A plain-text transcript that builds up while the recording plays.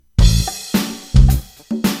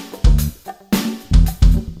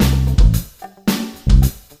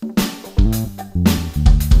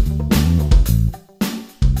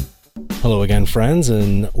Hello again, friends,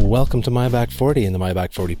 and welcome to My Back 40 and the My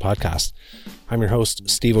Back 40 podcast. I'm your host,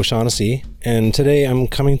 Steve O'Shaughnessy, and today I'm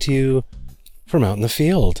coming to you from out in the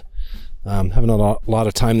field. Having a lot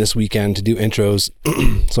of time this weekend to do intros,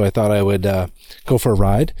 so I thought I would go for a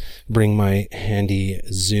ride, bring my handy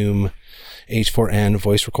Zoom H4n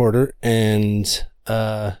voice recorder, and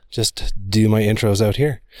just do my intros out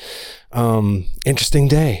here. Interesting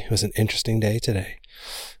day. It was an interesting day today.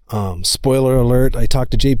 Spoiler alert, I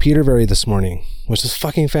talked to Jay Peterberry this morning, which is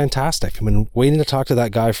fucking fantastic. I've been waiting to talk to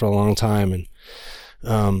that guy for a long time, and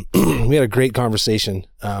we had a great conversation.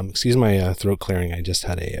 Excuse my throat clearing. I just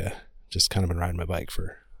had just kind of been riding my bike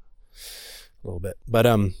for a little bit, but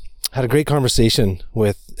had a great conversation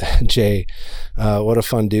with Jay. What a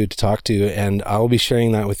fun dude to talk to, and I'll be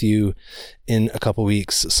sharing that with you in a couple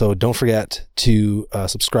weeks. So don't forget to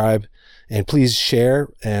subscribe. And please share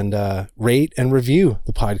and rate and review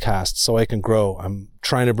the podcast so I can grow. I'm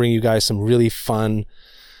trying to bring you guys some really fun,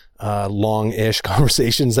 long-ish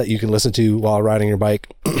conversations that you can listen to while riding your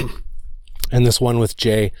bike. And this one with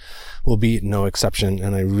Jay will be no exception,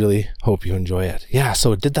 and I really hope you enjoy it. Yeah,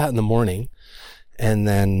 so I did that in the morning, and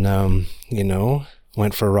then,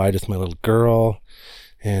 went for a ride with my little girl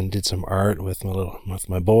and did some art with my little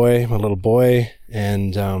boy,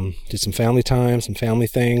 and did some family time, some family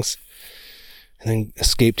things. And then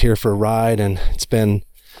escaped here for a ride, and it's been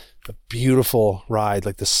a beautiful ride.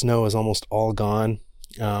 Like, the snow is almost all gone.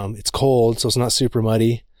 It's cold, so it's not super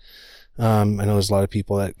muddy. I know there's a lot of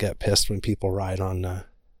people that get pissed when people ride on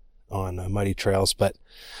muddy trails, but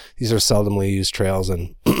these are seldomly used trails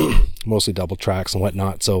and mostly double tracks and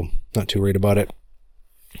whatnot, so not too worried about it.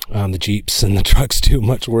 The Jeeps and the trucks do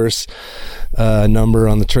much worse number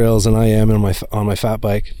on the trails than I am on my fat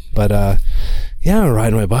bike. But I'm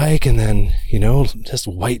riding my bike, and then just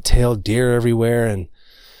white-tailed deer everywhere, and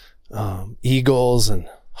eagles and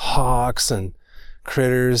hawks and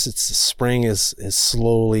critters. Spring is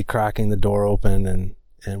slowly cracking the door open and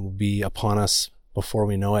will be upon us before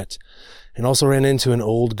we know it. And also ran into an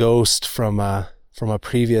old ghost from a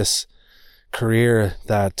previous career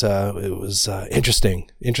that it was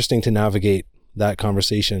interesting to navigate that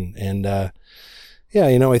conversation. And I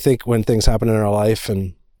think when things happen in our life,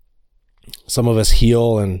 and some of us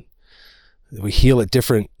heal, and we heal at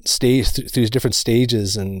different through different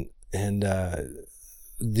stages, and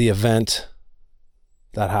the event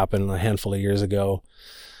that happened a handful of years ago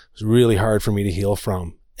was really hard for me to heal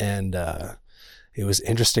from. And it was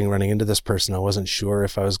interesting running into this person. I wasn't sure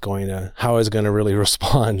if how I was going to really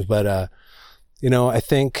respond, but I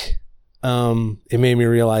think it made me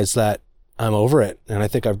realize that I'm over it, and I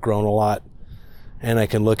think I've grown a lot, and I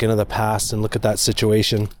can look into the past and look at that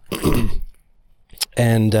situation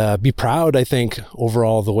and be proud, I think,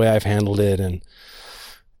 overall the way I've handled it.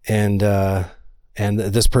 And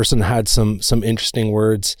this person had some interesting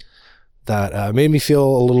words that made me feel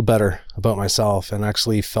a little better about myself, and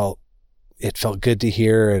actually it felt good to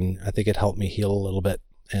hear, and I think it helped me heal a little bit.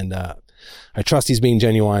 And I trust he's being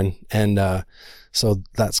genuine, and so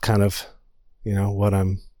that's kind of what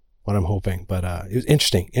I'm hoping. But it was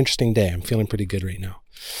interesting day. I'm feeling pretty good right now.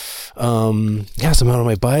 So I'm out on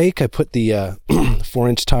my bike. I put the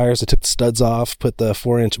 4-inch tires. I took the studs off, put the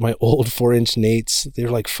my old 4-inch Nates. They're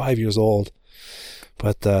like 5 years old,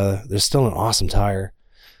 but they're still an awesome tire.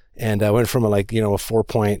 And I went from a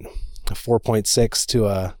 4.6 to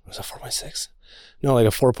was it 4.6? No, like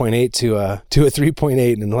a 4.8 to a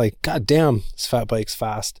 3.8, and like, god damn, this fat bike's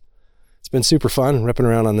fast. It's been super fun ripping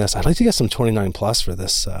around on this. I'd like to get some 29 plus for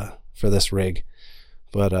this rig,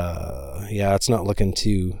 but it's not looking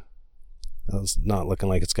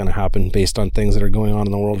like it's going to happen based on things that are going on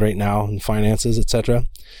in the world right now, and finances, etc.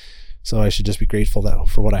 So I should just be grateful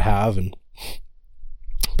for what I have.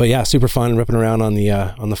 But yeah, super fun ripping around on the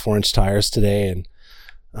 4-inch tires today, and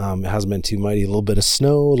it hasn't been too muddy. A little bit of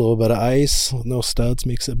snow, a little bit of ice, no studs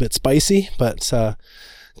makes it a bit spicy, but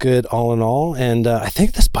good all in all. And I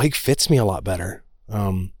think this bike fits me a lot better.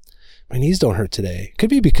 My knees don't hurt today. Could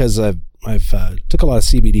be because I've took a lot of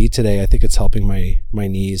CBD today. I think it's helping my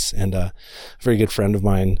knees. And a very good friend of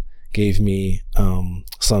mine gave me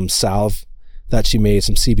some salve that she made,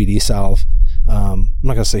 some CBD salve. I'm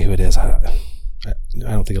not gonna say who it is. I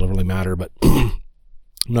don't think it'll really matter, but I'm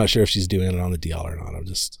not sure if she's doing it on the DL or not. I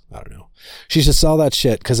don't know. She should sell that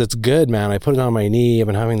shit, because it's good, man. I put it on my knee. I've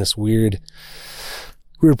been having this weird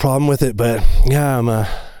problem with it, but yeah,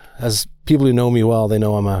 as people who know me well, they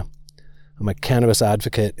know I'm a cannabis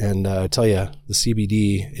advocate, and I tell you, the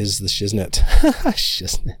CBD is the shiznit.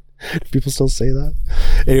 Shiznit. Do people still say that?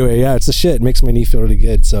 Anyway, yeah, it's the shit. It makes my knee feel really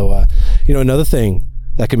good. So, another thing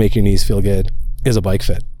that can make your knees feel good is a bike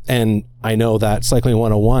fit. And I know that Cycling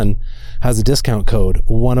 101 has a discount code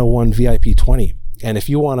 101 VIP 20. And if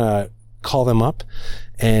you want to call them up,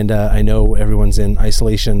 and I know everyone's in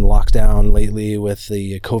isolation lockdown lately with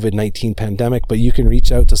the COVID-19 pandemic, but you can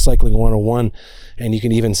reach out to Cycling 101 and you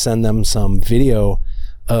can even send them some video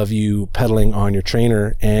of you pedaling on your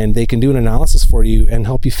trainer, and they can do an analysis for you and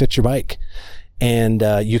help you fit your bike. And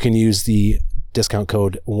you can use the discount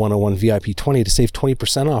code 101 VIP 20 to save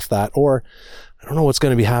 20% off that. Or I don't know what's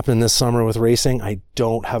going to be happening this summer with racing. I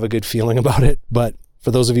don't have a good feeling about it, but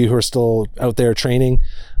for those of you who are still out there training,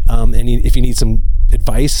 and if you need some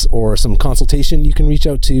advice or some consultation, you can reach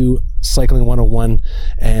out to Cycling 101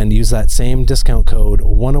 and use that same discount code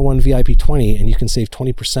 101 VIP 20, and you can save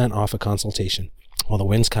 20% off a consultation. Well, the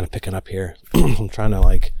wind's kind of picking up here. I'm trying to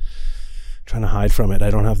hide from it. I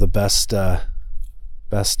don't have the best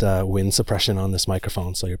wind suppression on this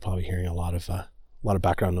microphone, so you're probably hearing a lot of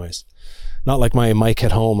background noise. Not like my mic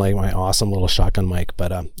at home, like my awesome little shotgun mic,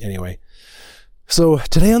 but anyway. So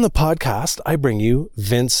today on the podcast, I bring you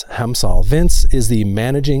Vince Hemsall. Vince is the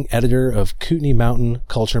managing editor of Kootenay Mountain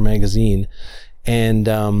Culture magazine, and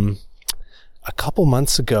a couple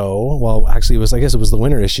months ago, well, actually I guess it was the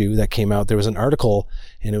winter issue that came out. There was an article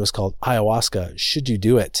and it was called Ayahuasca, Should You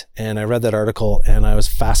Do It? And I read that article and I was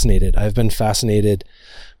fascinated. I've been fascinated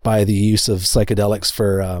by the use of psychedelics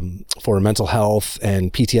for mental health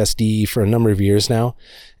and PTSD for a number of years now,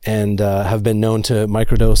 and have been known to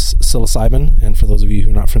microdose psilocybin. And for those of you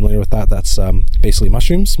who are not familiar with that, that's basically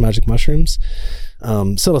mushrooms, magic mushrooms.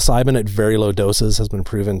 Psilocybin at very low doses has been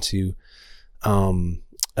proven to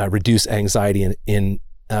reduce anxiety in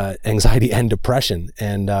anxiety and depression.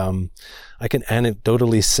 And I can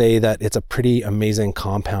anecdotally say that it's a pretty amazing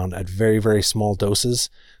compound at very, very small doses,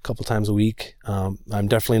 a couple times a week. I'm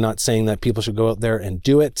definitely not saying that people should go out there and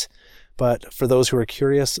do it, but for those who are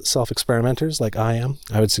curious self-experimenters like I am,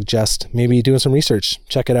 I would suggest maybe doing some research.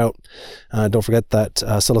 Check it out. Don't forget that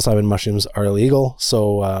psilocybin mushrooms are illegal.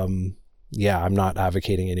 So I'm not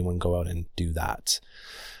advocating anyone go out and do that.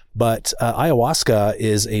 But ayahuasca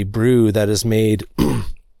is a brew that is made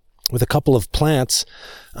with a couple of plants.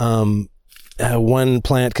 One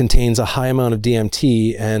plant contains a high amount of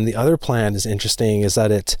DMT, and the other plant is interesting is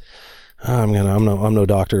that I'm no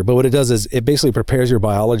doctor, but what it does is it basically prepares your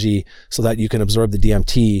biology so that you can absorb the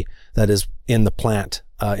DMT that is in the plant,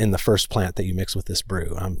 in the first plant that you mix with this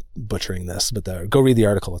brew. I'm butchering this, but go read the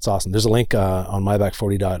article. It's awesome. There's a link on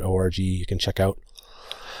myback40.org you can check out.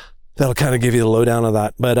 That'll kind of give you the lowdown of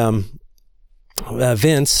that. But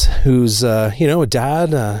Vince, who's a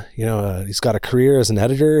dad, he's got a career as an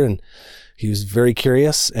editor, and he was very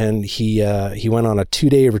curious, and he went on a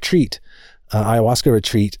 2-day retreat, ayahuasca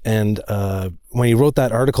retreat. And when he wrote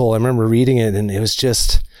that article, I remember reading it, and it was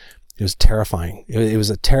terrifying. It was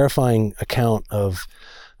a terrifying account of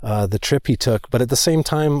the trip he took. But at the same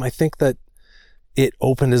time, I think that it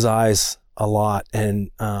opened his eyes a lot, and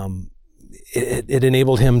it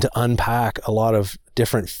enabled him to unpack a lot of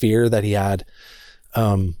different fear that he had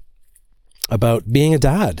about being a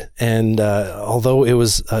dad. And although it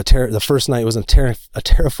was the first night was a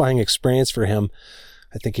terrifying experience for him,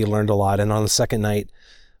 I think he learned a lot. And on the second night,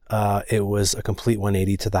 it was a complete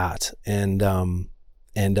 180 to that. And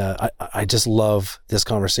I just love this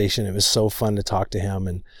conversation. It was so fun to talk to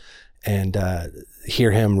him and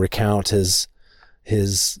hear him recount his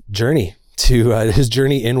journey his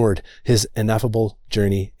journey inward, his ineffable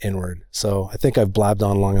journey inward. So I think I've blabbed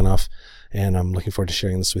on long enough, and I'm looking forward to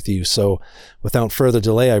sharing this with you. So without further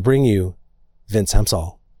delay, I bring you Vince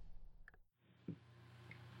Hemsall.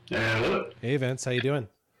 Hello. Hey Vince, how you doing?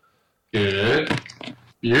 Good.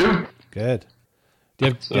 You? Good.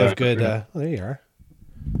 Do you have good? There you are.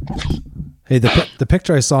 Hey, the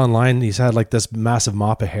picture I saw online, he's had like this massive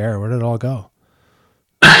mop of hair. Where did it all go?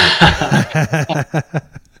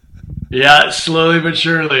 Yeah, slowly but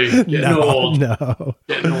surely. Getting old. No.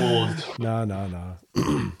 Getting old. No.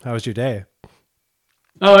 How was your day?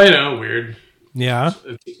 Oh, weird. Yeah?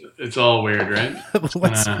 It's all weird, right?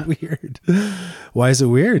 What's weird? Why is it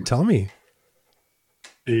weird? Tell me.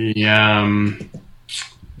 The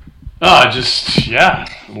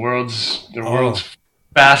world's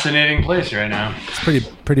fascinating place right now. It's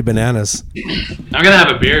pretty bananas. I'm gonna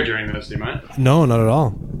have a beer during this. Do you mind? No, not at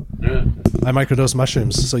all. Yeah. I microdose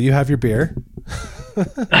mushrooms, so you have your beer.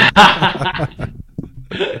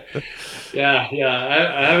 Yeah.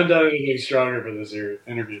 I haven't done anything stronger for this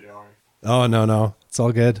interview, don't worry. Oh no, it's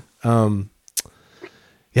all good. The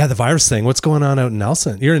virus thing. What's going on out in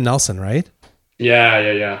Nelson? You're in Nelson, right?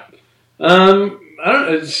 Yeah. I don't.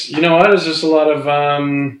 It's It's just a lot of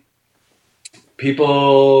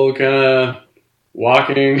people kind of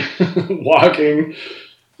walking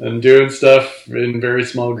and doing stuff in very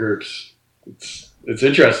small groups. It's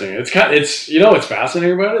interesting. It's what's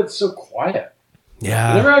fascinating about it. It's so quiet.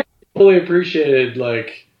 Yeah. I never actually fully appreciated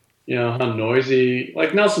how noisy.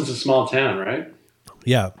 Like Nelson's a small town, right?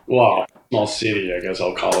 Yeah. Well, small city, I guess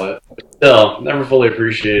I'll call it. But still, never fully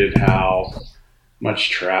appreciated how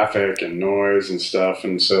much traffic and noise and stuff,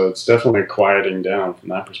 and so it's definitely quieting down from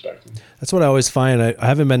that perspective. That's what I always find. I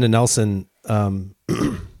haven't been to Nelson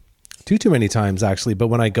too many times actually, but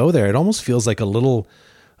when I go there, it almost feels like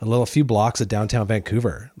a few blocks of downtown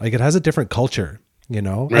Vancouver. Like it has a different culture, you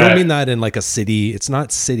know. Right. I don't mean that in like a city. It's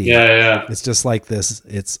not city. Yeah. It's just like this.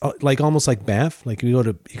 It's like almost like Banff. Like you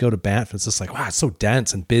go to Banff, it's just like, wow, it's so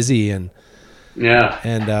dense and busy and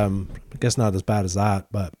I guess not as bad as that,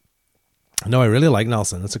 but no, I really like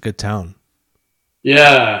Nelson. It's a good town.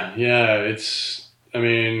 Yeah.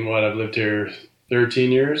 I've lived here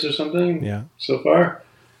 13 years or something. Yeah. So far.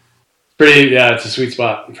 It's a sweet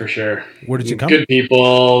spot for sure. Where did you come? Good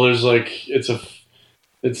people. There's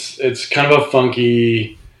it's kind of a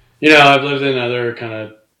funky, I've lived in other kind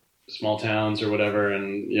of small towns or whatever.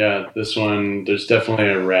 And this one, there's definitely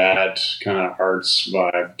a rad kind of arts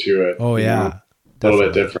vibe to it. Oh yeah. A little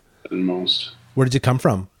bit different than most. Where did you come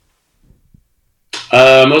from?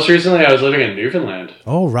 Most recently I was living in Newfoundland.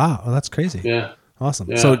 Oh, wow. Oh, that's crazy. Yeah. Awesome.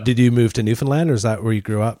 Yeah. So did you move to Newfoundland or is that where you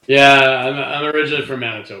grew up? Yeah, I'm originally from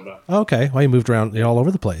Manitoba. Oh, okay. Well, you moved around. You're all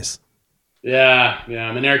over the place. Yeah.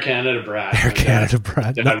 I'm an Air Canada brat. Air Canada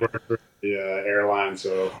brat. I worked for the airline,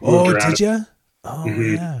 so. Oh, did you? Oh,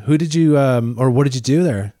 yeah. Who did you, or what did you do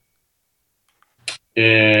there?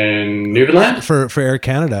 In Newfoundland? For Air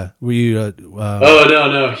Canada. Were you? No.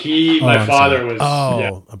 My father was.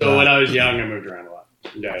 Oh, so when I was young, I moved around a lot.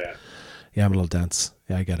 Yeah. Yeah, I'm a little dense.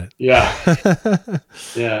 Yeah, I get it. Yeah.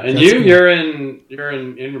 Yeah. And you're in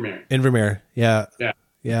Invermere. Invermere. Yeah. Yeah.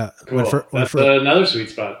 Yeah. Cool. That's another sweet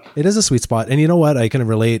spot. It is a sweet spot. And you know what? I can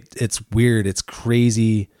relate. It's weird. It's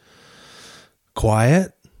crazy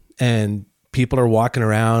quiet and people are walking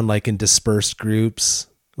around like in dispersed groups.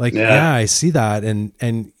 Like, yeah, I see that. And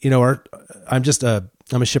I'm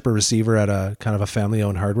a shipper receiver at a kind of a family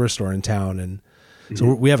owned hardware store in town. And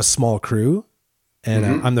so we have a small crew and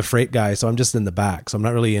I'm the freight guy. So I'm just in the back. So I'm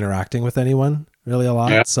not really interacting with anyone really a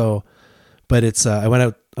lot. Yeah. So, but it's, I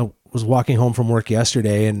was walking home from work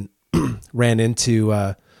yesterday and ran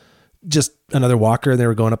into, just another walker and they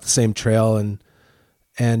were going up the same trail and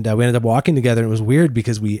we ended up walking together. And it was weird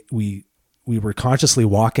because we were consciously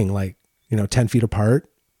walking like, 10 feet apart.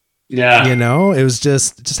 Yeah. It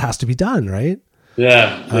just has to be done. Right.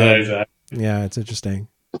 Yeah. Yeah, exactly. Yeah. It's interesting.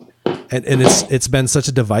 And it's been such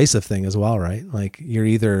a divisive thing as well. Right. Like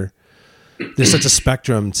there's such a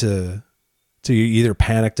spectrum to you're either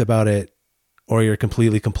panicked about it or you're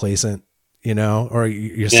completely complacent, or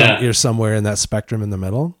you're somewhere in that spectrum in the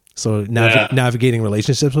middle. So navigating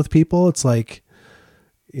relationships with people, it's like,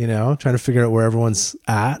 trying to figure out where everyone's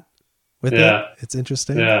at with it. It's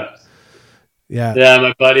interesting. Yeah. Yeah. Yeah.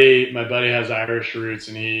 My buddy has Irish roots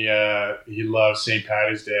and he loves St.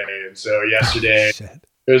 Paddy's Day. And so yesterday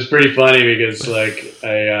it was pretty funny because like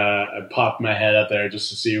I popped my head up there just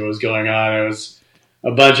to see what was going on. It was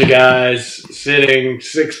a bunch of guys sitting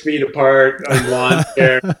 6 feet apart on lawn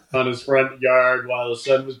chairs on his front yard while the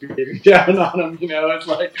sun was beating down on him. It's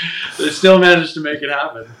like they still managed to make it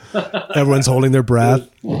happen. Everyone's holding their breath.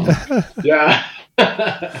 Yeah.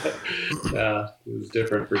 Yeah, it was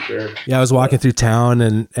different for sure. Yeah, I was walking through town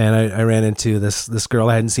and I ran into this girl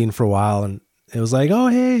I hadn't seen for a while and it was like, oh,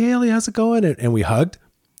 hey, Haley, how's it going? And we hugged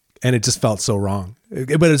and it just felt so wrong.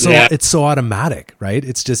 But it's so automatic, right?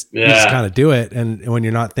 It's just, you just kind of do it. And when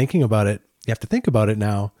you're not thinking about it, you have to think about it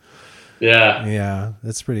now. Yeah. Yeah.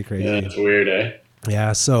 That's pretty crazy. Yeah, it's weird, eh?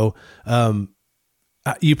 Yeah. So,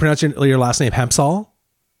 you pronounce your last name Hempsall?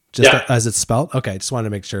 As it's spelled? Okay. Just wanted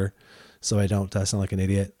to make sure so I don't sound like an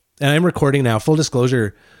idiot. And I'm recording now. Full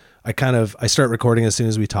disclosure, I start recording as soon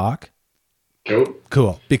as we talk.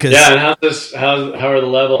 Cool. Because and how are the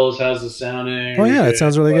levels? How's the sounding? Oh yeah, it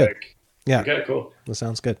sounds really good. Yeah. Okay, cool. That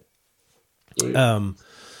sounds good. Sweet. But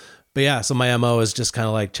yeah, so my MO is just kind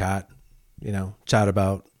of like chat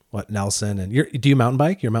about what Nelson and do you mountain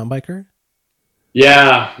bike? You're a mountain biker?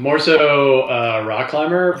 Yeah, more so rock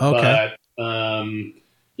climber. Okay.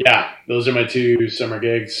 But those are my two summer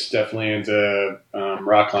gigs. Definitely into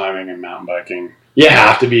rock climbing and mountain biking. You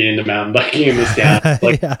have to be into mountain biking in this town.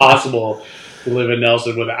 It's possible to live in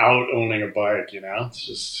Nelson without owning a bike, It's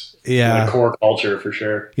just a core culture for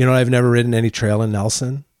sure. I've never ridden any trail in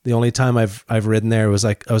Nelson. The only time I've ridden there was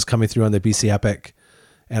like I was coming through on the BC Epic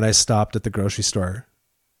and I stopped at the grocery store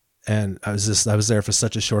and I was there for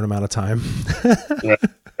such a short amount of time.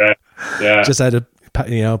 Right. Yeah. Just had to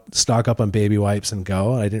stock up on baby wipes and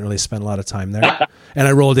go. I didn't really spend a lot of time there. And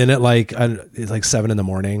I rolled in at like 7 a.m.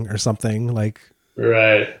 or something, like,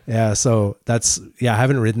 right. Yeah. So I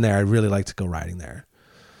haven't ridden there. I'd really like to go riding there.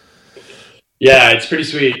 Yeah, it's pretty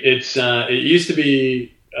sweet. It used to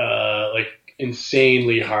be like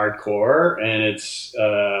insanely hardcore, and it's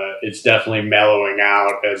definitely mellowing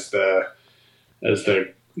out as the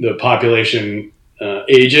population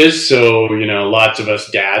ages. So lots of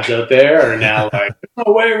us dads out there are now like,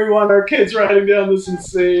 no way, we want our kids riding down this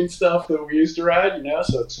insane stuff that we used to ride.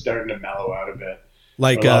 So it's starting to mellow out a bit.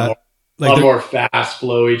 Like a lot more fast,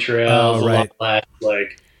 flowy trails. Right. A lot less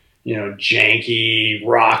like janky,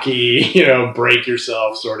 rocky, break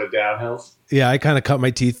yourself sort of downhills. Yeah, I kind of cut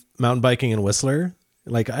my teeth mountain biking in Whistler.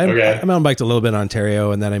 Like I mountain biked a little bit in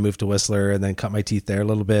Ontario, and then I moved to Whistler, and then cut my teeth there a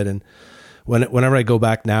little bit. And whenever I go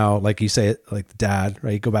back now, like you say, like the dad,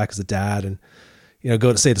 right? You go back as a dad, and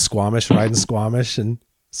go to say to Squamish, ride in Squamish, and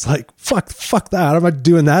it's like fuck that. I'm not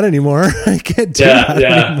doing that anymore. I can't do that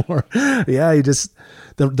anymore. Yeah, you just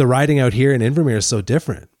the riding out here in Invermere is so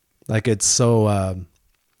different. Like it's so.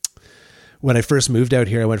 When I first moved out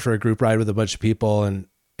here, I went for a group ride with a bunch of people, and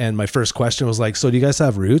my first question was like, so do you guys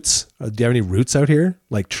have roots? Do you have any roots out here?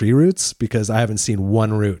 Like tree roots? Because I haven't seen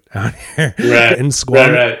one root out here. Right. In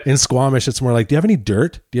Squamish, it's more like, do you have any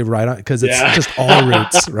dirt? Do you have ride on? Because it's just all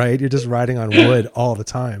roots, right? You're just riding on wood all the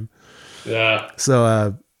time. Yeah.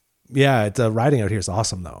 So, it's riding out here is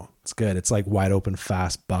awesome though. It's good. It's like wide open,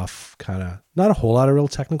 fast, buff, kind of not a whole lot of real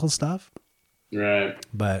technical stuff. Right.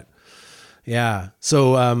 But yeah.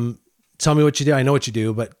 So, tell me what you do. I know what you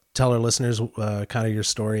do, but tell our listeners kind of your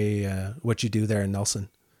story, what you do there in Nelson.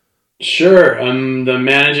 Sure. I'm the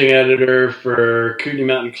managing editor for Kootenay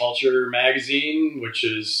Mountain Culture magazine, which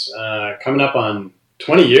is coming up on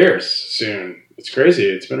 20 years soon. It's crazy.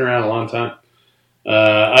 It's been around a long time.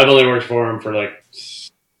 I've only worked for them for like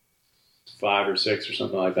 5 or 6 or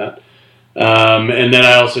something like that. And then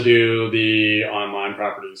I also do the online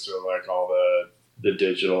properties, so like all the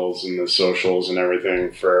digitals and the socials and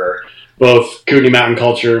everything for both Kootenay Mountain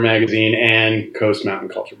Culture magazine and Coast Mountain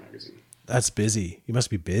Culture magazine. That's busy. You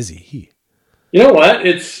must be busy. You know what?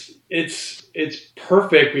 It's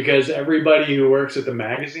perfect because everybody who works at the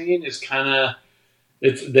magazine is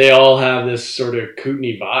they all have this sort of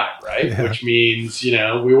Kootenay vibe, right? Yeah. Which means,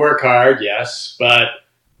 we work hard, yes, but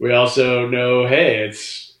we also know, hey,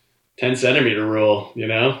 it's 10 centimeter rule,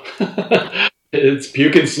 it's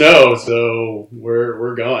puke and snow, so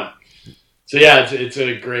we're going. So yeah, it's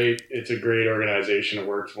a great organization to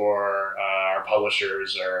work for. Our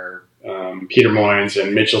publishers are Peter Moynes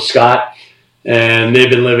and Mitchell Scott, and they've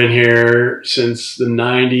been living here since the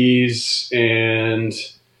 90s. And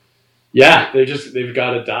yeah, they've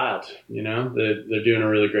got it dialed. They're doing a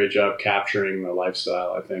really great job capturing the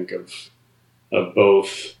lifestyle, I think, of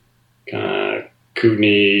both kind of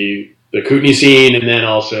the Kootenay scene, and then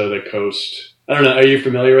also the coast. I don't know. Are you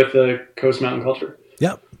familiar with the Coast Mountain Culture?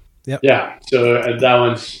 Yep. Yeah. So that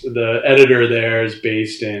one's the editor there is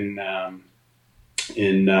based in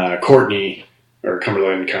Courtenay or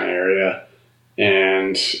Cumberland kind of area,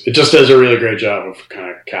 and it just does a really great job of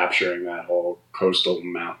kind of capturing that whole coastal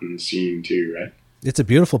mountain scene too. Right. It's a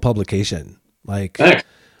beautiful publication. Like, thanks.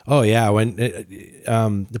 Oh yeah. When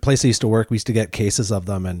the place I used to work, we used to get cases of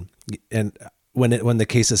them, and when the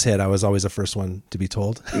cases hit, I was always the first one to be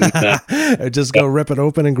told. I'd just go rip it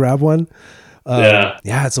open and grab one. Yeah,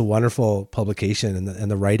 it's a wonderful publication,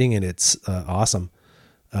 and the writing in it's awesome.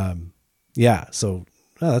 So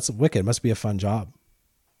that's wicked. It must be a fun job.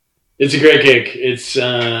 It's a great gig. It's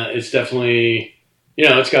definitely,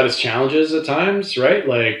 it's got its challenges at times, right?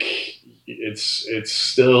 Like it's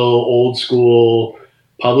still old school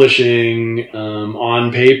publishing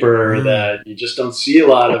on paper that you just don't see a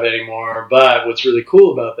lot of anymore. But what's really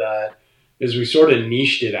cool about that is we sort of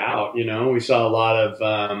niched it out. We saw a lot of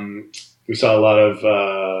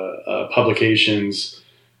publications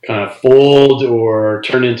kind of fold or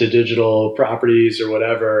turn into digital properties or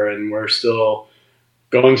whatever, and we're still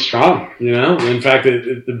going strong. In fact,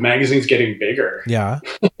 the magazine's getting bigger. Yeah,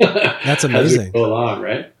 that's amazing. As we go along,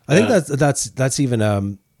 right? I think that's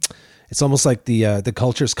even it's almost like the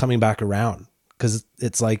culture's coming back around, because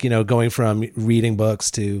it's like, going from reading books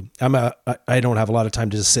to I don't have a lot of time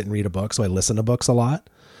to just sit and read a book, so I listen to books a lot.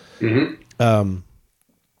 Mm-hmm.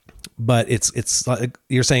 But it's like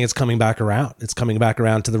you're saying, it's coming back around. It's coming back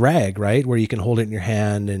around to the rag, right? Where you can hold it in your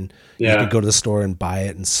hand and you can go to the store and buy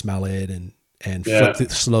it and smell it and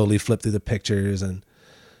slowly flip through the pictures. And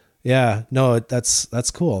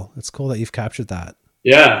that's cool. It's cool that you've captured that.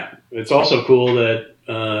 Yeah. It's also cool that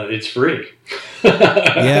it's free.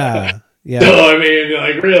 Yeah. So I mean,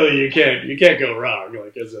 like really, you can't go wrong.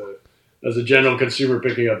 Like as a general consumer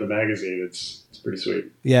picking up the magazine, it's pretty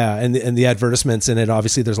sweet. Yeah, and the advertisements in it,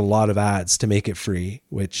 obviously there's a lot of ads to make it free,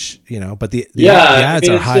 which, but the ads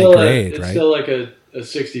are high grade, right? It's still like a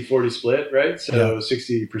 60-40 split, right? So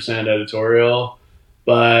 60% editorial,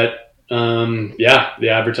 but the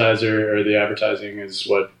advertiser or the advertising is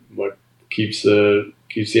what keeps the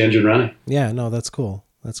engine running. Yeah, no, that's cool.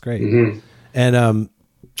 That's great. Mm-hmm. And I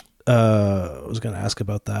was going to ask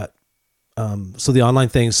about that. So the online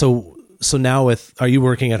thing. So now are you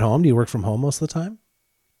working at home? Do you work from home most of the time?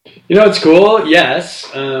 It's cool. Yes.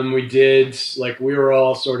 We did, like, we were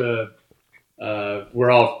all sort of,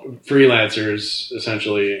 we're all freelancers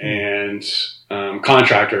essentially and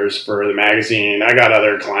contractors for the magazine. I got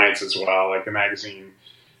other clients as well. Like the magazine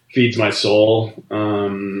feeds my soul.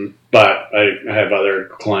 But I have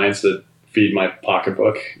other clients that feed my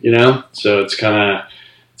pocketbook, so it's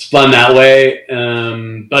fun that way.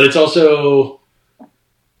 But it's also,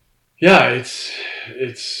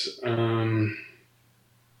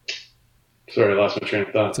 sorry, I lost my train of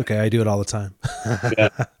thought. It's okay. I do it all the time. Yeah.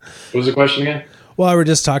 What was the question again? Well, we were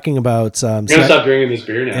just talking about, I'm going to stop drinking this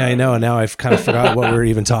beer now. Yeah, I know. And now I've kind of forgot what we were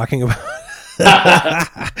even talking about.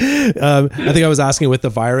 I think I was asking with the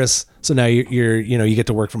virus. So now you get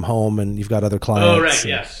to work from home and you've got other clients. Oh, right.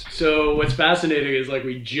 Yes. So what's fascinating is like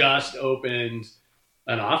we just opened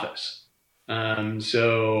an office.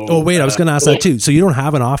 Oh wait, I was going to ask that too. So you don't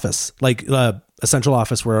have an office, like a central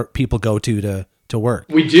office where people go to work?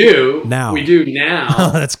 We do now.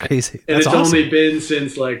 Oh, that's crazy. And that's it's awesome. only been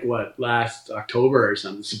since last October or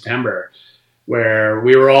something, September, where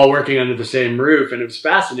we were all working under the same roof. And it was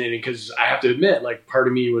fascinating because I have to admit, like part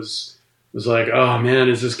of me was like, oh man,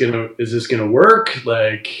 is this gonna work?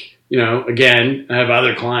 Like, again, I have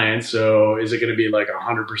other clients, so is it going to be like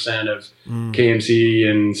 100% of KMC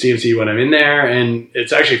and CMC when I'm in there? And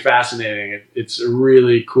it's actually fascinating. It's a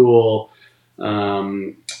really cool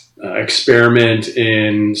experiment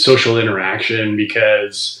in social interaction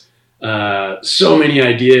because so many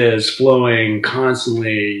ideas flowing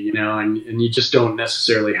constantly, and you just don't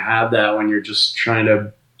necessarily have that when you're just trying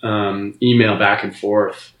to email back and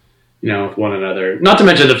forth, with one another. Not to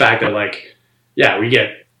mention the fact that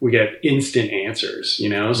we get instant answers, So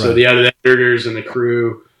Right. the other editors and the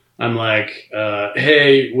crew, I'm like,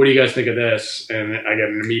 hey, what do you guys think of this? And I get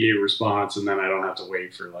an immediate response, and then I don't have to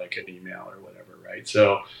wait for like an email or whatever, right?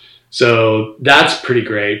 So that's pretty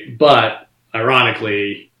great. But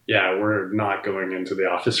ironically, we're not going into the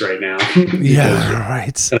office right now. Yeah,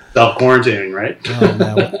 right. Self-quarantining, right? Oh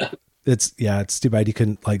man, it's too bad you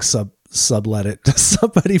couldn't like sublet it to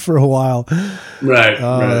somebody for a while. Right.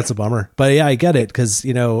 Oh, right. That's a bummer. But yeah, I get it because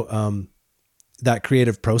that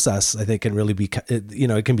creative process I think can really be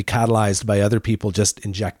it can be catalyzed by other people just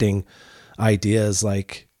injecting ideas.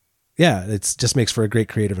 Like, it just makes for a great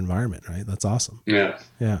creative environment, right? That's awesome. Yeah.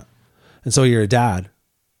 Yeah. And so you're a dad.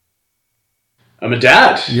 I'm a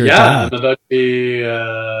dad. You're a dad. I'm about to be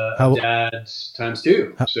a dad times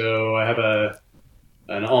two. So I have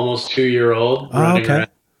an almost 2-year-old running around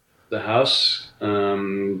the house,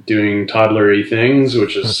 doing toddlery things,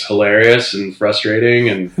 which is hilarious and frustrating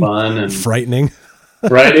and fun and frightening.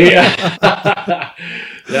 Right? Yeah.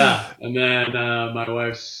 Yeah. And then my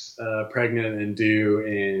wife's pregnant and due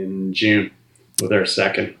in June with our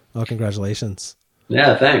second. Oh, congratulations.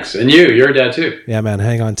 Yeah, thanks. And you're a dad too. Yeah, man.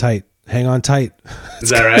 Hang on tight. Is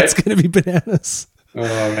that right? It's going to be bananas. Oh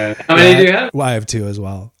man. How many do you have? Well, I have 2 as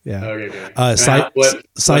well. Yeah. Okay, good.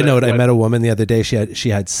 Side note, I met a woman the other day. She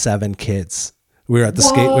had 7 kids. We were at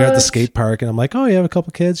the skate park and I'm like, "Oh, you have a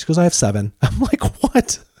couple kids?" She goes, "I have 7." I'm like,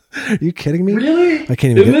 "What? Are you kidding me?" Really? I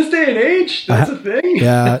can't even in this day and age, that's a thing.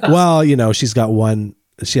 Yeah. Well, she's got one.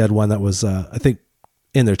 She had one that was I think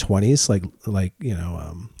in their 20s, like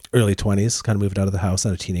early 20s, kind of moved out of the house,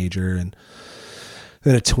 and a teenager, and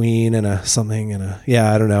then a tween and a something and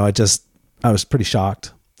I don't know. I was pretty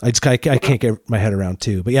shocked. I can't get my head around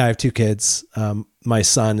 2, but yeah, I have 2 kids. My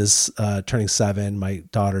son is turning 7. My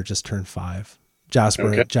daughter just turned 5.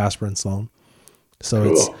 Jasper and Sloan. So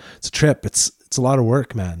cool. It's a trip. It's a lot of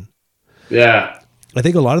work, man. Yeah. I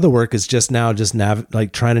think a lot of the work is just trying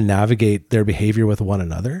to navigate their behavior with one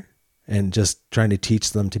another and just trying to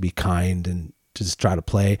teach them to be kind and just try to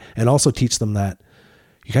play, and also teach them that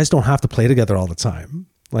you guys don't have to play together all the time.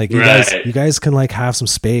 Like you guys can like have some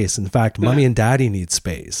space. In fact, mommy and daddy need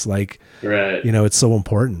space. Like, right. It's so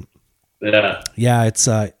important. Yeah. Yeah. It's,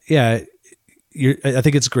 I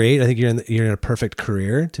think it's great. I think you're in a perfect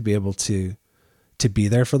career to be able to be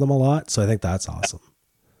there for them a lot. So I think that's awesome.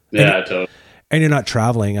 Yeah, totally. And you're not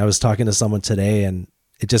traveling. I was talking to someone today and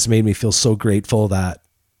it just made me feel so grateful that,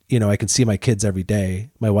 I can see my kids every day.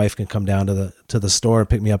 My wife can come down to the store,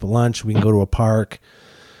 pick me up at lunch. We can go to a park.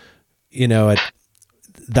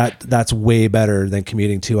 That's way better than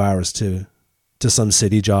commuting 2 hours to some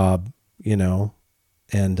city job,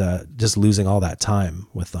 and just losing all that time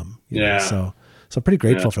with them. So I'm pretty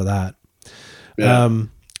grateful for that. Yeah.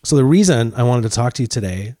 So the reason I wanted to talk to you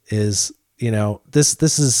today is,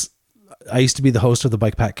 this is, I used to be the host of the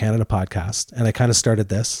Bike Pack Canada podcast, and I kind of started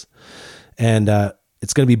this, and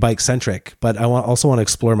it's going to be bike centric, but I also want to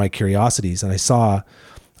explore my curiosities. And I saw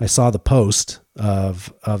the post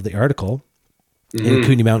of the article in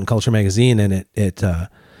Kootenay Mountain Culture magazine, and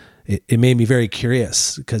it made me very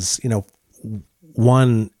curious because,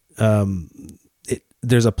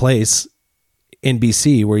 there's a place in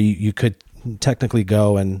BC where you could technically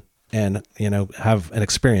go and have an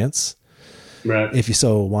experience, right, if you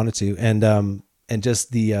so wanted to, and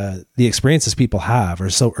just the experiences people have are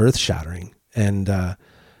so earth shattering, and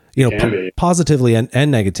positively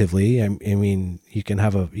and negatively. I mean, you can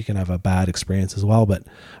have a bad experience as well, but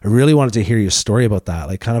I really wanted to hear your story about that,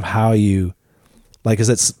 like kind of how you, like, has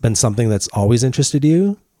it been something that's always interested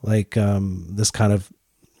you, like this kind of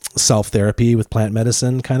self-therapy with plant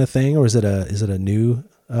medicine kind of thing, or is it a new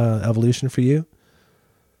evolution for you?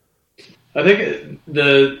 I think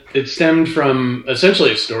it stemmed from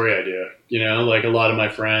essentially a story idea. Like a lot of my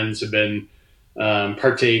friends have been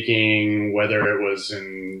partaking, whether it was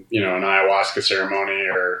in an ayahuasca ceremony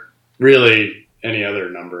or really any other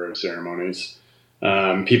number of ceremonies.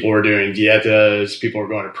 People were doing dietas. People were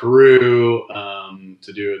going to Peru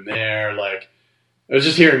to do it there. Like, I was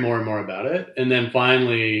just hearing more and more about it, and then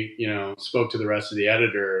finally, spoke to the rest of the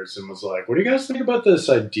editors and was like, "What do you guys think about this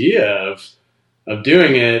idea of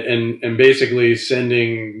doing it?" And basically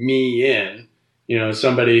sending me in,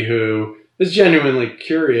 somebody who is genuinely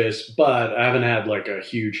curious, but I haven't had like a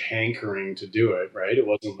huge hankering to do it. Right? It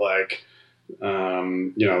wasn't like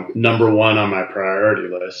number one on my priority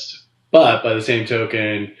list. But by the same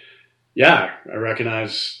token, yeah, I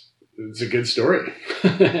recognize it's a good story,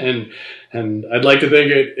 and I'd like to think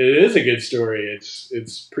it is a good story.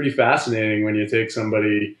 It's pretty fascinating when you take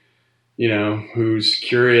somebody, who's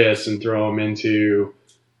curious and throw them into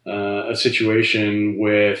a situation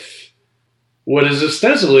with what is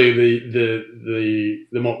ostensibly the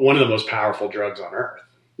one of the most powerful drugs on earth,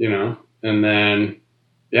 and then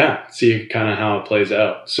see kind of how it plays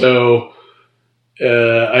out. So.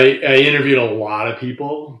 I interviewed a lot of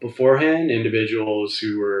people beforehand, individuals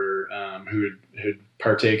who were who had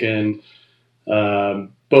partaken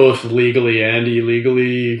both legally and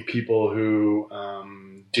illegally, people who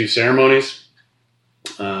do ceremonies,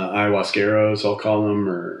 ayahuasqueros, I'll call them,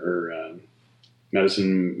 or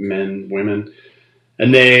medicine men, women,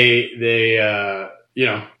 and they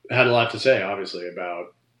had a lot to say, obviously,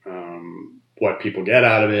 about what people get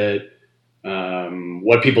out of it.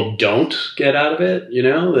 What people don't get out of it,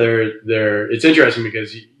 it's interesting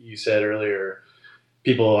because you said earlier,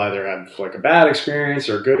 people either have like a bad experience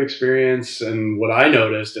or a good experience. And what I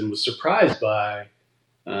noticed and was surprised by,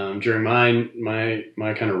 during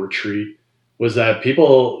my kind of retreat was that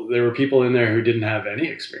there were people in there who didn't have any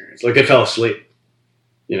experience. Like they fell asleep,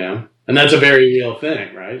 and that's a very real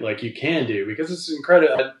thing, right? Like you can do, because it's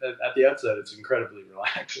incredible at the outset, it's incredibly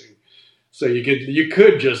relaxing. So you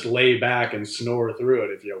could just lay back and snore through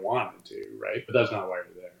it if you wanted to, right? But that's not why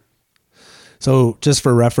you're there. So just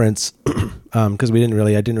for reference, because I didn't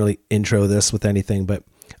really intro this with anything, but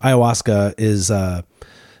ayahuasca is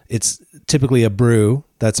it's typically a brew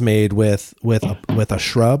that's made with a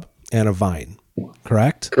shrub and a vine,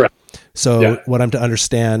 correct? Correct. So what I'm to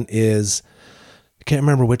understand is, I can't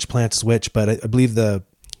remember which plant is which, but I believe the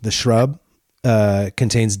shrub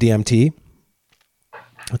contains DMT.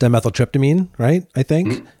 Dimethyltryptamine, right? I think.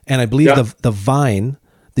 Mm-hmm. And I believe the vine,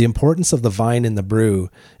 the importance of the vine in the brew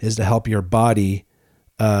is to help your body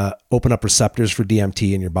open up receptors for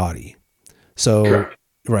DMT in your body. So, correct.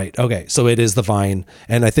 Right. Okay. So it is the vine.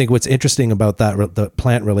 And I think what's interesting about that, the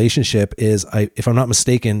plant relationship is, if I'm not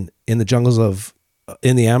mistaken, in the jungles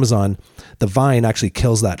in the Amazon, the vine actually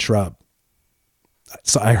kills that shrub.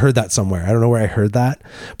 So I heard that somewhere. I don't know where I heard that,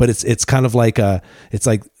 but it's kind of like it's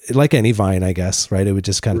like any vine, I guess, right? It would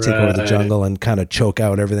just kind of take over the jungle and kind of choke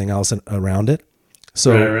out everything else around it.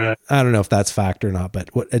 So I don't know if that's fact or not, but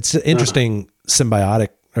it's an interesting symbiotic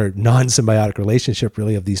or non-symbiotic relationship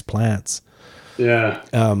really of these plants. Yeah.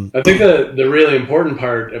 I think the really important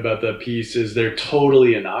part about the piece is they're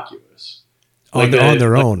totally innocuous. On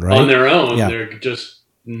their own, right? On their own. Yeah. They're just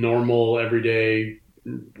normal, everyday,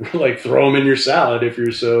 like throw them in your salad if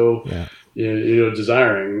you're so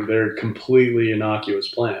desiring. They're completely innocuous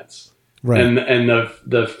plants. Right. And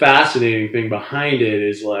the fascinating thing behind it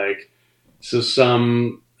is like, so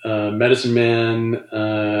some medicine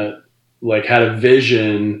man like had a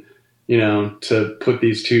vision, you know, to put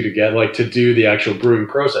these two together, like to do the actual brewing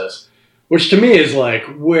process, which to me is like,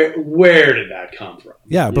 where did that come from?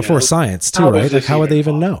 Yeah, before science too, right? Like how would they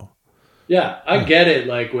even know? Yeah, I get it.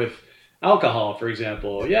 Like with alcohol, for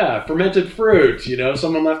example, yeah, fermented fruit, you know,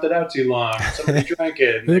 someone left it out too long, somebody drank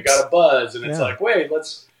it and they got a buzz, and it's like, wait,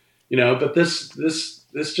 let's, you know, but this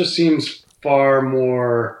just seems far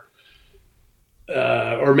more,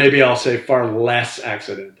 or maybe I'll say far less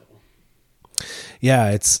accidental.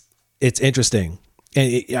 Yeah, it's interesting,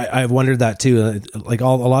 and I've wondered that too. Like a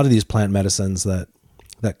lot of these plant medicines that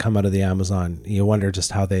come out of the Amazon, you wonder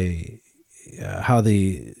just how the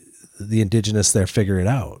indigenous there figure it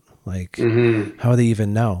out. Like how they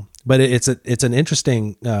even know. But it's an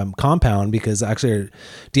interesting compound, because actually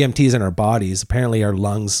DMT is in our bodies. Apparently our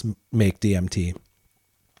lungs make DMT.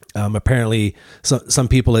 Apparently some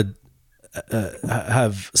people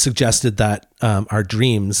have suggested that our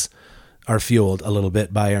dreams are fueled a little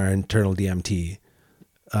bit by our internal DMT.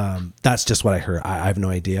 That's just what I heard. I have no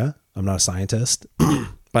idea. I'm not a scientist,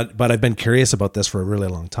 but I've been curious about this for a really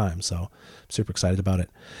long time. So I'm super excited about it.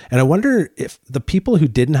 And I wonder if the people who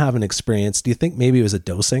didn't have an experience, do you think maybe it was a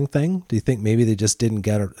dosing thing? Do you think maybe they just didn't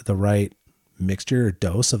get the right mixture or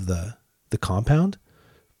dose of the compound?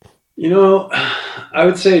 You know, I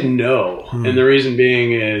would say no. And the reason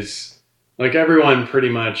being is, like, everyone pretty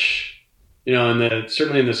much, you know,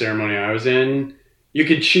 certainly in the ceremony I was in, you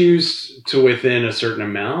could choose to within a certain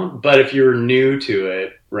amount, but if you were new to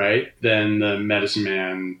it, right, then the medicine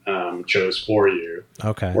man chose for you.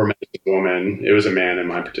 Okay. Or medicine woman. It was a man in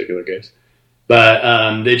my particular case.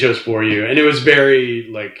 But they chose for you. And it was very,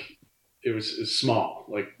 like, it was small.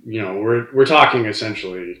 Like, you know, we're talking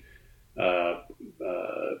essentially a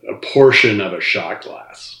portion of a shot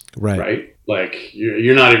glass. Right? Like,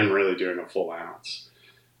 you're not even really doing a full ounce.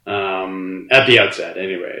 At the outset,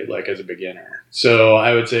 anyway, like as a beginner. So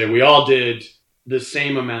I would say we all did the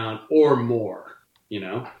same amount or more, you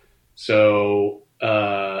know? So,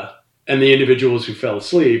 and the individuals who fell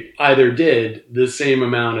asleep either did the same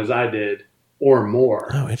amount as I did or more.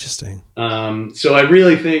 Oh, interesting. So I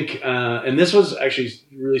really think, and this was actually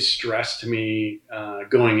really stressed to me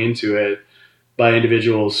going into it by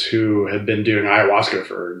individuals who had been doing ayahuasca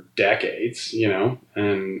for decades, you know,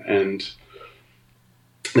 and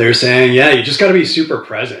they're saying, yeah, you just got to be super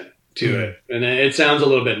present to it. And it sounds a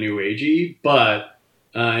little bit new agey, but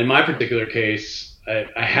in my particular case,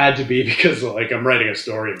 I had to be, because like I'm writing a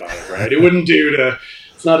story about it, right? It wouldn't do to,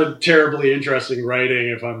 it's not a terribly interesting writing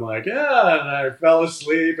if I'm like, yeah, and I fell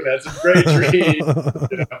asleep and had some great dreams.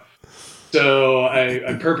 You know? So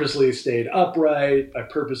I purposely stayed upright. I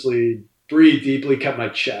purposely breathed deeply, kept my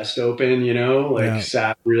chest open, you know, like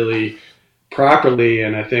sat really properly.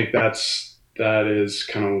 And I think that is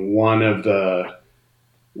kind of one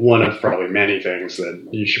of probably many things that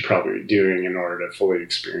you should probably be doing in order to fully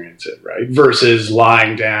experience it, right? Versus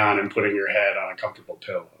lying down and putting your head on a comfortable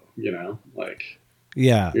pillow, you know, like,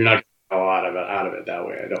 you're not getting a lot of it out of it that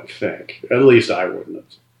way, I don't think. At least I wouldn't have.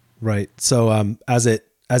 Right. So as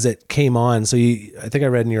it came on, so I think I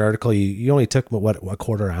read in your article, you only took what, a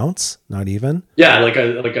quarter ounce, not even? Yeah, like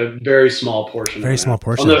a very small portion. Very small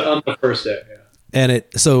portion on the first day. Yeah. And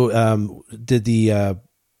did the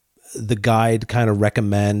guide kind of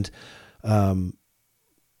recommend,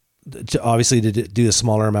 obviously to do a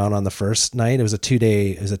smaller amount on the first night? It was a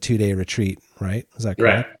 2-day retreat, right? Is that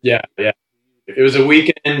correct? Right. Yeah. Yeah. It was a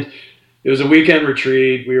weekend. It was a weekend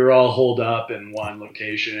retreat. We were all holed up in one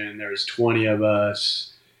location. There was 20 of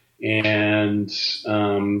us. And,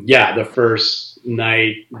 the first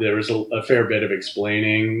night there was a fair bit of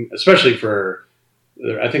explaining, especially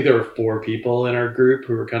I think there were 4 people in our group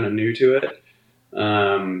who were kind of new to it.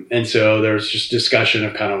 And so there was just discussion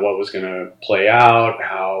of kind of what was going to play out,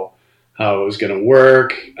 how it was going to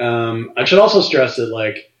work. I should also stress that,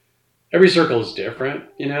 like, every circle is different.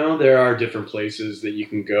 You know, there are different places that you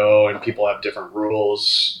can go, and people have different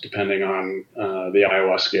rules depending on the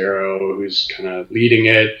ayahuasquero who's kind of leading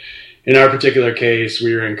it. In our particular case,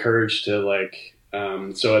 we were encouraged to, like,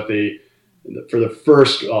 for the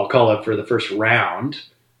first round,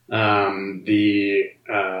 the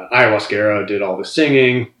ayahuasquero did all the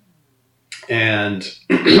singing and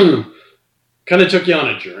kind of took you on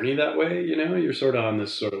a journey that way. You know, you're sort of on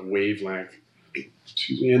this sort of wavelength.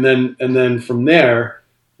 Excuse me. And then from there,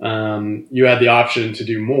 you had the option to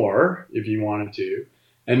do more if you wanted to.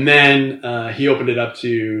 And then he opened it up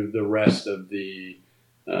to the rest of the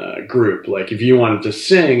group. Like, if you wanted to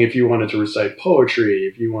sing, if you wanted to recite poetry,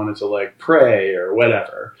 if you wanted to, like, pray or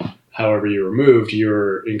whatever, however you were moved, you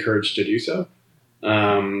were encouraged to do so.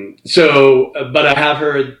 But I have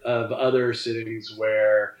heard of other sittings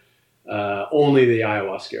where only the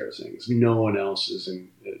ayahuasquero sings. No one else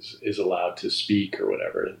is allowed to speak or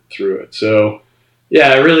whatever through it. So,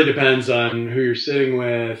 yeah, it really depends on who you're sitting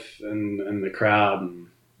with and the crowd, and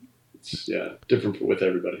it's different with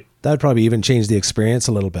everybody. That would probably even change the experience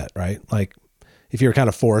a little bit, right? Like if you're kind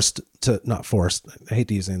of not forced, I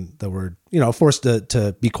hate using the word, forced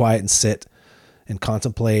to be quiet and sit and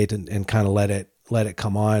contemplate and kind of let it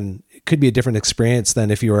come on. It could be a different experience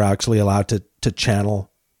than if you were actually allowed to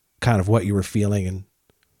channel kind of what you were feeling and,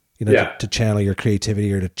 to channel your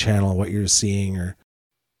creativity or to channel what you're seeing or.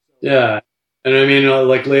 Yeah. And I mean,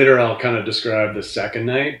 like later I'll kind of describe the second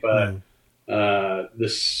night, but the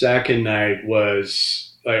second night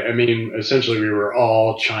was like, I mean, essentially we were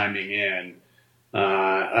all chiming in,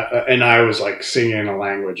 and I was like singing a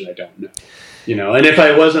language I don't know, and if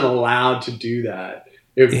I wasn't allowed to do that,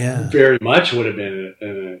 it very much would have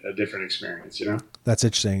been a different experience, That's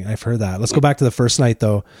interesting. I've heard that. Let's go back to the first night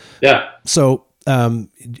though. Yeah. So,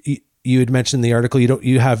 you had mentioned in the article,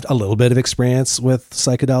 you have a little bit of experience with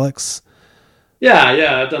psychedelics.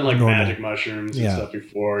 Yeah. I've done like magic mushrooms and stuff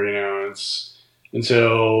before, and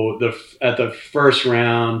so at the first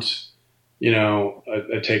round,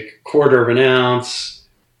 I take a quarter of an ounce,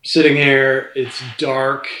 sitting here, it's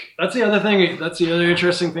dark. That's the other thing. That's the other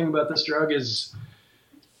interesting thing about this drug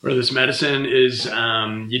or this medicine is,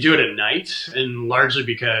 you do it at night, and largely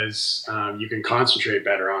because, you can concentrate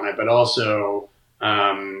better on it, but also,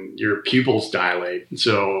 your pupils dilate.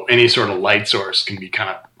 So any sort of light source can be kind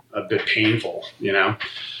of a bit painful, so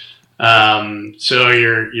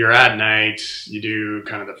you're at night, you do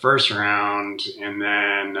kind of the first round, and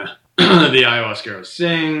then the ayahuasquero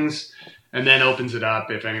sings and then opens it up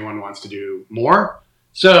if anyone wants to do more.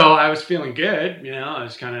 So I was feeling good, I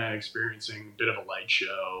was kind of experiencing a bit of a light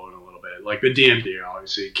show and a little bit like the DMT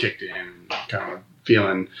obviously kicked in, kind of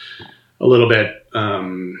feeling a little bit,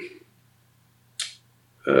 kind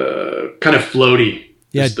of floaty.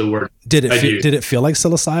 Yeah, is the word. Did it feel like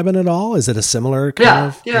psilocybin at all? Is it a similar kind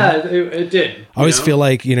of? Yeah, it did. I always feel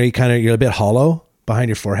like, you're a bit hollow behind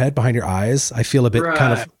your forehead, behind your eyes. I feel a bit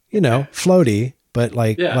kind of, floaty, but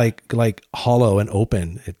like hollow and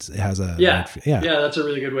open. It has a, that's a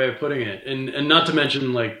really good way of putting it. And not to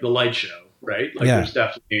mention like the light show, right? Like there's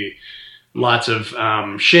definitely lots of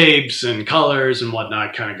shapes and colors and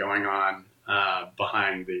whatnot kind of going on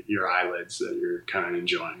behind your eyelids that you're kind of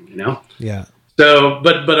enjoying, Yeah. So,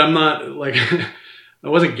 but I'm not like, I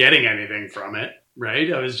wasn't getting anything from it,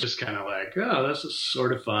 right? I was just kind of like, oh, this is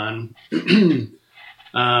sort of fun.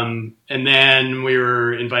 And then we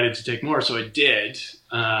were invited to take more. So I did.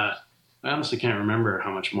 I honestly can't remember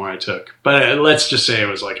how much more I took, but let's just say it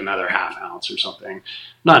was like another half ounce or something.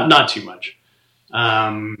 Not too much.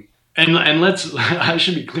 And I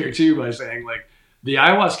should be clear too by saying like, the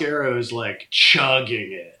ayahuasquero is like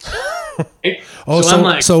chugging it. Right?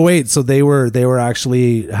 So they were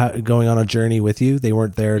actually going on a journey with you. They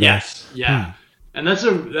weren't there. Yes. Yeah. And that's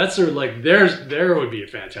like, there would be a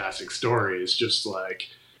fantastic story. It's just like,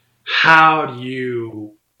 how do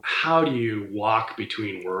you walk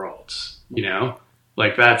between worlds?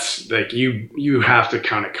 Like that's like, you have to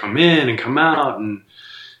kind of come in and come out, and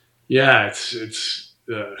it's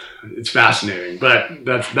fascinating, but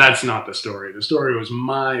that's not the story. The story was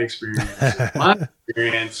my experience.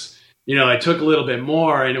 I took a little bit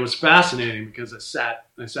more, and it was fascinating because I sat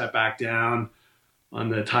back down on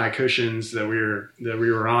the Thai cushions that we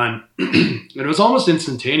were on, and it was almost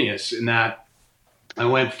instantaneous in that I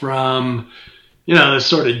went from this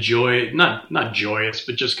sort of joy, not joyous,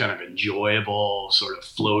 but just kind of enjoyable, sort of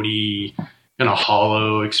floaty, kind of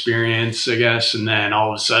hollow experience, I guess, and then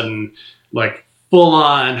all of a sudden, like,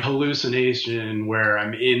 full-on hallucination where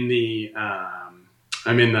I'm in the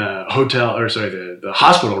hotel, or sorry, the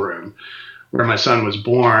hospital room where my son was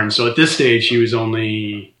born. So at this stage, he was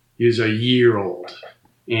a year old,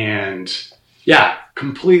 and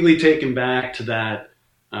completely taken back to that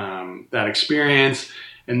experience.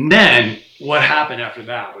 And then what happened after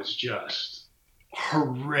that was just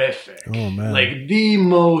horrific. Oh man! Like the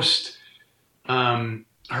most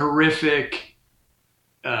horrific.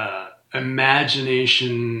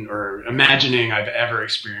 Imagining I've ever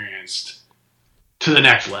experienced to the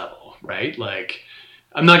next level, right? Like,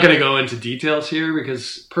 I'm not going to go into details here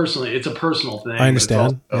because personally, it's a personal thing. I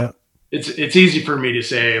understand. It's easy for me to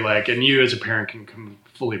say, like, and you as a parent can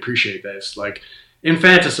fully appreciate this. Like,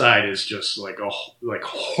 infanticide is just like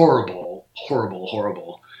horrible,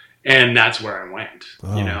 and that's where I went,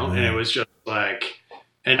 man. And it was just like,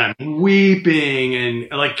 and I'm weeping, and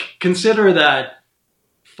like, consider that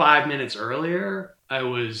 5 minutes earlier, I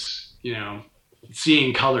was,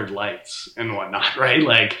 seeing colored lights and whatnot, right?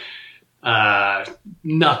 Like,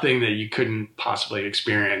 nothing that you couldn't possibly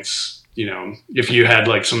experience, if you had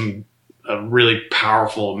like a really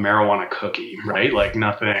powerful marijuana cookie, right? Like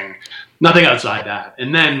nothing outside that.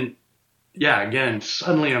 And then, again,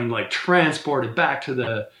 suddenly I'm like transported back to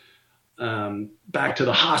the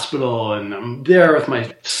hospital, and I'm there with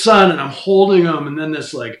my son and I'm holding him. And then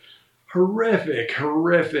this like horrific,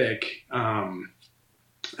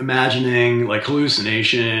 imagining, like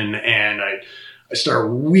hallucination. And I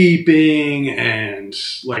start weeping, and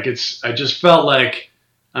like, I just felt like,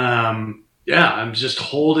 I'm just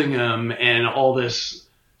holding him, and all this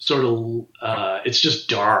sort of, it's just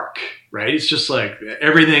dark, right? It's just like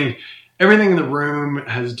everything in the room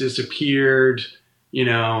has disappeared,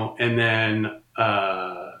 and then,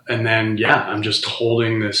 I'm just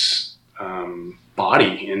holding this,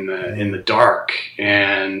 body in the dark,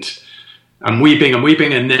 and I'm weeping.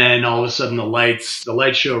 And then all of a sudden the light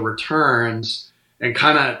show returns and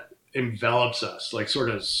kind of envelops us, like sort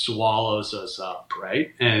of swallows us up.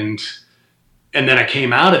 Right. And then I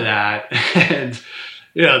came out of that, and,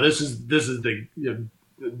 this is the,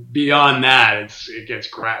 beyond that, it gets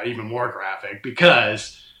even more graphic,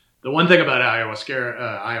 because the one thing about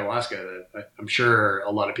ayahuasca that I'm sure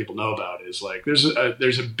a lot of people know about is like, there's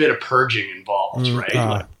a bit of purging involved, right?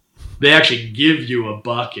 Like, they actually give you a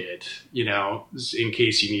bucket, in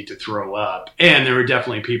case you need to throw up. And there were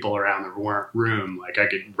definitely people around the room, like I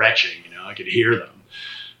could retching, I could hear them.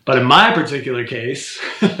 But in my particular case,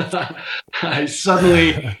 I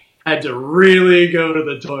suddenly had to really go to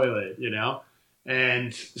the toilet,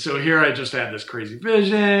 And so here I just had this crazy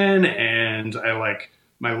vision, and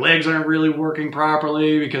my legs aren't really working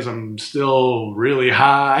properly because I'm still really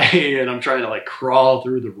high, and I'm trying to like crawl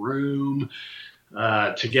through the room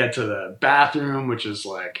to get to the bathroom, which is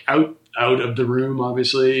like out of the room,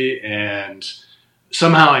 obviously. And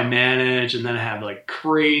somehow I manage, and then I have like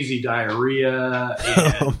crazy diarrhea.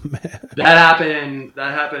 And that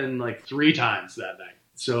happened like 3 times that night.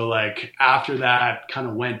 So like after that, kind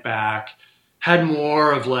of went back, had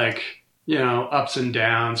more of like, ups and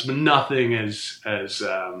downs, but nothing as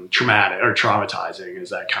traumatic or traumatizing as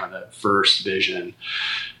that kind of first vision.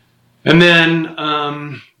 And then,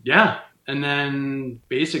 and then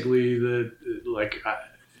basically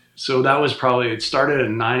so that was probably, it started at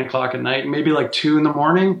 9:00 at night, maybe like 2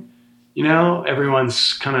 a.m.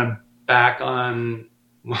 Everyone's kind of back on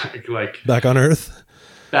like back on Earth.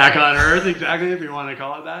 Back on Earth, exactly, if you want to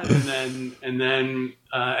call it that. And then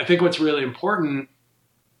I think what's really important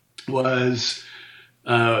was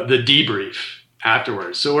the debrief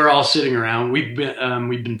afterwards. So we're all sitting around. We've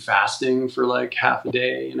been fasting for like half a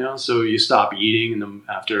day, So you stop eating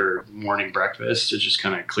after morning breakfast to just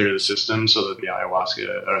kind of clear the system, so that the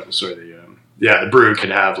ayahuasca, the brew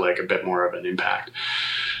could have like a bit more of an impact.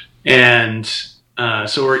 And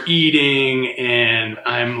so we're eating, and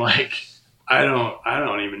I'm like, I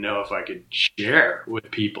don't even know if I could share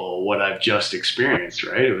with people what I've just experienced,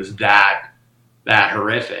 right? It was that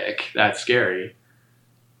horrific, that scary.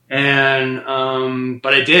 And,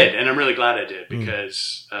 but I did, and I'm really glad I did,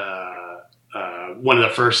 because, one of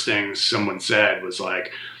the first things someone said was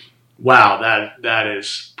like, wow, that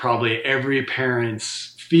is probably every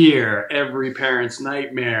parent's fear, every parent's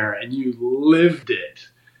nightmare, and you lived it,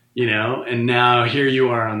 and now here you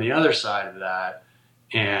are on the other side of that.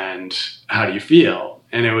 And how do you feel?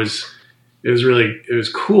 And it was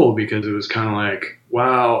cool, because it was kind of like,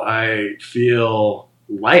 wow, I feel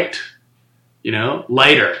light,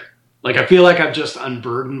 lighter. Like I feel like I've just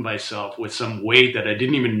unburdened myself with some weight that I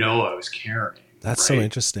didn't even know I was carrying. That's right? So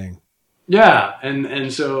interesting. Yeah.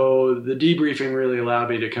 And so the debriefing really allowed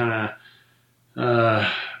me to kind of,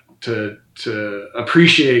 to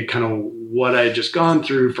appreciate kind of what I had just gone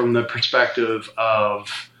through from the perspective of,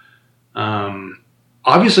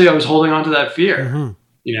 obviously I was holding on to that fear,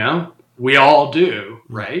 we all do.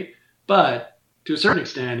 Right. But to a certain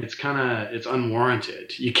extent, it's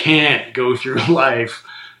unwarranted. You can't go through life,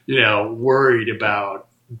 worried about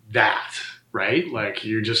that. Right. Like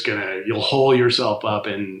you'll hole yourself up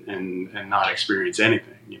and not experience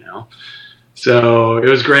anything, So it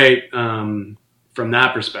was great, from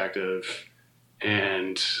that perspective.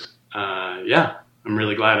 And, I'm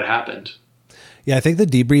really glad it happened. Yeah. I think the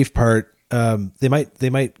debrief part, they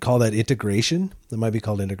might call that integration. That might be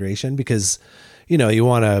called integration, because, you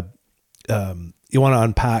want to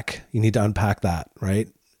unpack, you need to unpack that. Right.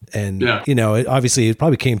 And, obviously it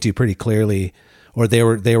probably came to you pretty clearly, or they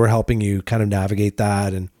were helping you kind of navigate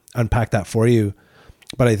that and unpack that for you.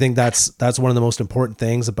 But I think that's one of the most important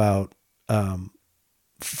things about,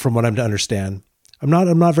 from what I'm to understand I'm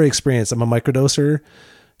not very experienced. I'm a microdoser.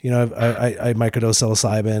 You know, I microdose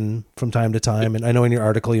psilocybin from time to time. And I know in your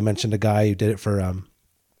article, you mentioned a guy who did it for,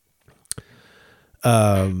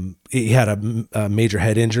 he had a major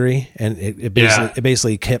head injury, and it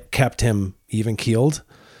basically kept him even keeled.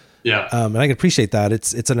 Yeah. And I can appreciate that.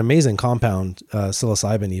 It's an amazing compound,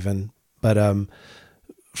 psilocybin even, but,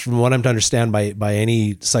 from what I'm to understand by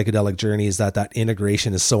any psychedelic journey is that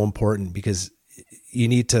integration is so important, because you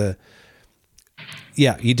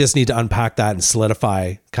just need to unpack that and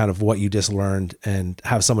solidify kind of what you just learned and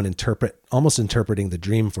have someone almost interpreting the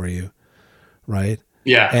dream for you. Right.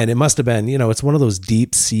 Yeah. And it must've been, you know, it's one of those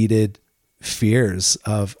deep seated fears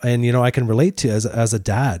and, you know, I can relate to as a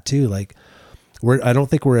dad too. Like I don't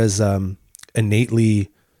think we're as, innately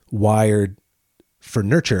wired for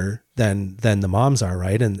nurture than the moms are.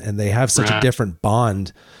 Right. And they have such a different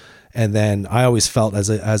bond. And then I always felt as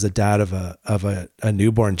a dad of a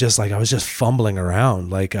newborn, just like I was just fumbling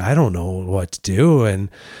around. Like, I don't know what to do. And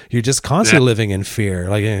you're just constantly living in fear.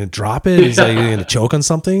 Like, you're going to drop it. It's like, you're going to choke on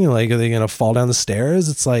something. Like, are they going to fall down the stairs?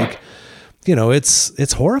 It's like, you know,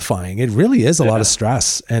 it's horrifying. It really is a lot of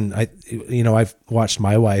stress. And I've watched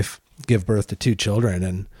my wife give birth to 2 children,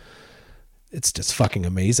 and it's just fucking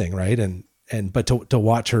amazing. Right. But to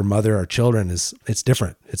watch her mother our children it's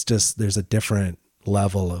different. It's just, there's a different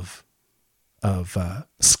level of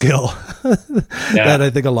skill that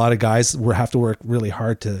I think a lot of guys have to work really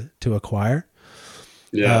hard to acquire.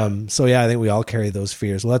 Yeah. So yeah, I think we all carry those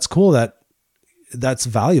fears. Well, that's cool. That's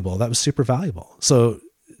valuable. That was super valuable. So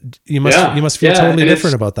you must feel totally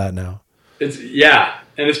different about that now. And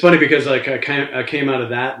it's funny because like I came out of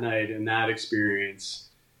that night and that experience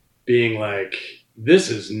being like, this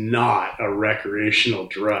is not a recreational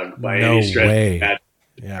drug by any stretch of the imagination,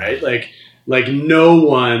 right? Like no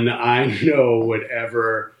one I know would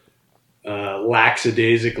ever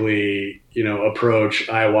lackadaisically, you know, approach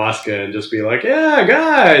ayahuasca and just be like, yeah,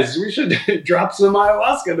 guys, we should drop some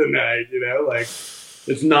ayahuasca tonight. You know, like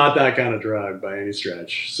it's not that kind of drug by any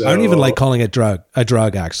stretch. So I don't even like calling it a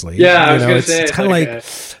drug actually. Yeah, I was going to say it's kind of like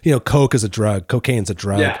you know, coke is a drug, cocaine's a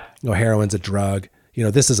drug, you know, heroin's a drug. You know,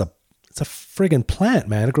 it's a friggin' plant,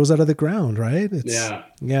 man. It grows out of the ground, right? It's a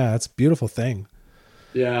beautiful thing.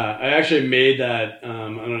 Yeah, I actually made that. I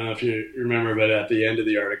don't know if you remember, but at the end of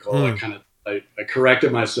the article, I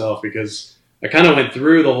corrected myself because I kind of went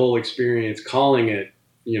through the whole experience calling it,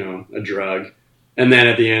 you know, a drug, and then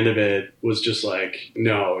at the end of it was just like,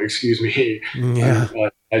 no, excuse me,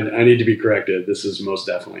 I need to be corrected. This is most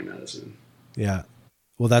definitely medicine. Yeah,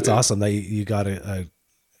 well, that's awesome that you got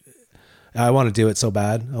I want to do it so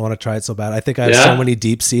bad. I want to try it so bad. I think I have so many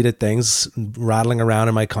deep-seated things rattling around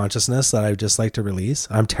in my consciousness that I just like to release.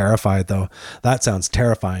 I'm terrified though. That sounds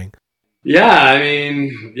terrifying. Yeah. I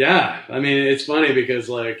mean, it's funny because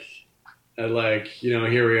like, you know,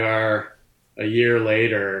 here we are a year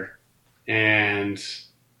later and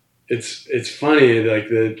it's funny, like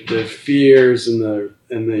the fears and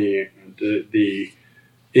the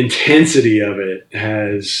intensity of it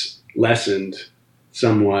has lessened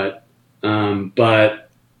somewhat.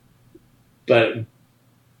 But the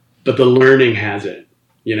learning hasn't,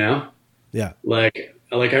 you know? Yeah. Like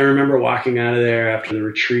I remember walking out of there after the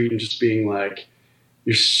retreat and just being like,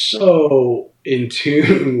 you're so in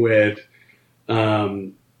tune with,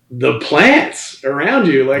 the plants around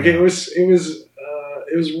you. Like it was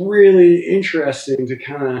really interesting to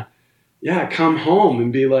kind of, come home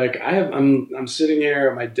and be like, I'm sitting here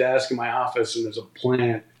at my desk in my office and there's a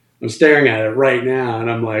plant. I'm staring at it right now.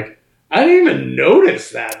 And I'm like, I didn't even notice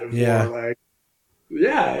that before. Yeah. Like,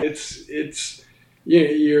 it's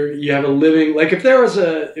you have a living, like if there was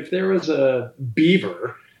a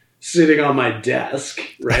beaver sitting on my desk,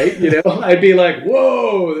 right? You know, I'd be like,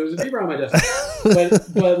 whoa, there's a beaver on my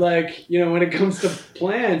desk. but like, you know, when it comes to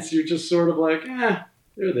plants, you're just sort of like, they're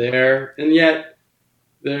there. And yet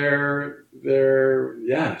they're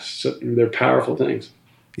powerful things.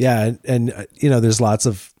 Yeah. And you know, there's lots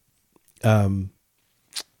of, you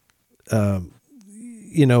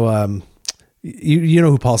know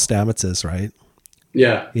who Paul Stamets is, right?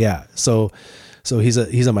 Yeah. Yeah. So he's a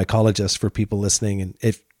mycologist for people listening. And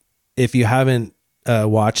if you haven't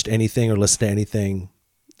watched anything or listened to anything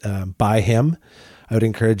by him, I would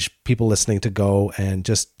encourage people listening to go and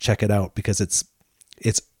just check it out because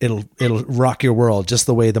it'll rock your world just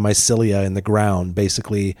the way the mycelia in the ground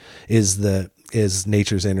basically is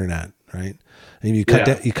nature's internet, right? And you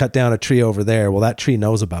cut down a tree over there. Well, that tree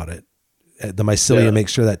knows about it. The mycelia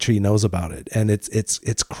makes sure that tree knows about it. And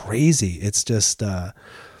it's crazy. It's just, I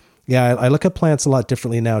look at plants a lot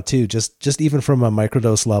differently now too. Just even from a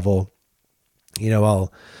microdose level, you know,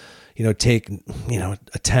 take,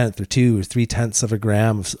 a tenth or 2 or 3/10 of a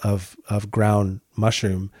gram of ground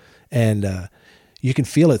mushroom, and you can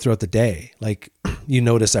feel it throughout the day. Like you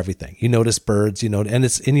notice everything. You notice birds. You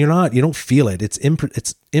don't feel it. It's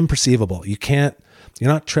imperceivable.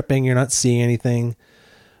 You're not tripping. You're not seeing anything.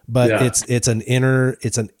 But it's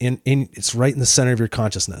right in the center of your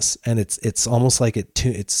consciousness, and it's almost like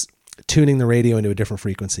it's tuning the radio into a different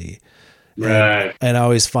frequency. Right. And I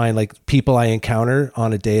always find like people I encounter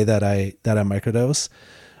on a day that I microdose,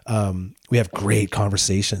 we have great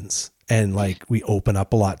conversations, and like we open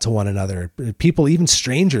up a lot to one another. People, even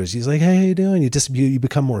strangers, he's like, "Hey, how you doing?" You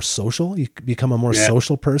become more social. You become a more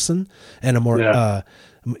social person, and a more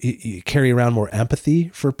you carry around more empathy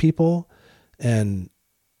for people, and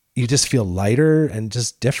you just feel lighter and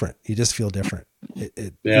just different. You just feel different.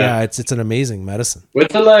 It's an amazing medicine.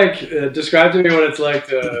 What's it like? Describe to me what it's like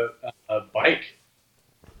to bike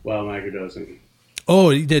while microdosing. Oh,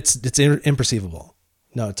 it's imperceivable.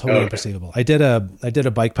 No, totally imperceivable. I did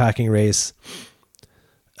a bike packing race,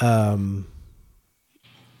 the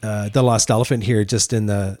Lost Elephant here, just in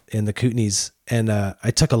the Kootenays, and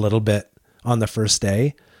I took a little bit on the first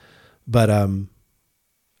day, but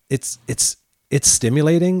it's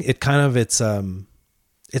stimulating.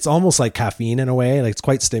 It's almost like caffeine in a way. Like it's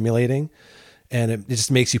quite stimulating, and it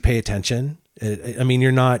just makes you pay attention.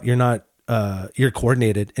 You're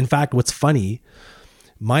coordinated. In fact, what's funny,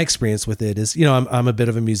 my experience with it is, I'm a bit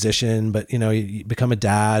of a musician, but you become a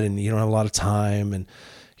dad and you don't have a lot of time, and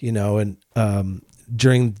during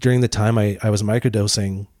the time I was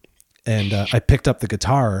microdosing, and I picked up the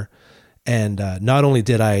guitar, and not only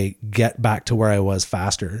did I get back to where I was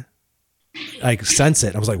faster, I sense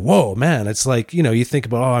it. I was like, whoa, man. It's like, you think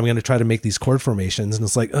about, I'm going to try to make these chord formations, and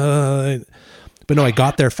it's like, but no, I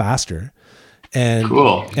got there faster. And,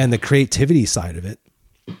 cool. And the creativity side of it,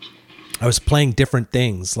 I was playing different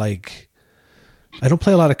things. Like I don't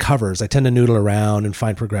play a lot of covers. I tend to noodle around and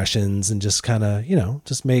find progressions and just kind of,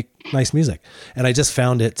 just make nice music. And I just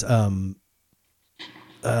found it,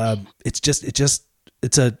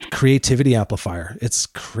 it's a creativity amplifier. It's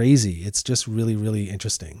crazy. It's just really, really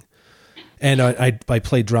interesting. And I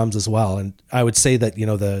play drums as well. And I would say that,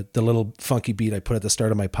 the little funky beat I put at the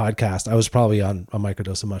start of my podcast, I was probably on a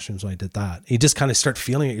microdose of mushrooms when I did that. You just kind of start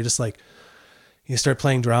feeling it. You're just like, you start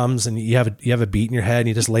playing drums and you have a beat in your head, and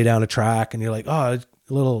you just lay down a track, and you're like, oh, a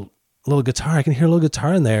little guitar. I can hear a little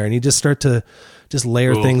guitar in there. And you just start to just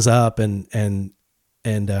layer things up. And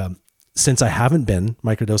since I haven't been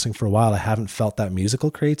microdosing for a while, I haven't felt that musical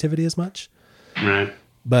creativity as much. Right.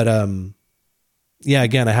 But,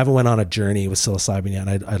 again, I haven't went on a journey with psilocybin yet,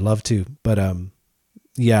 and I'd love to, but,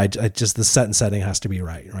 I just, the set and setting has to be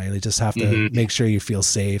right? You just have to make sure you feel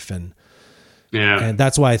safe. And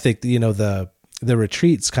that's why I think, the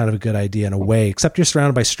retreat's kind of a good idea in a way, except you're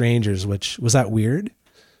surrounded by strangers, which was that weird?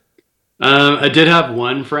 I did have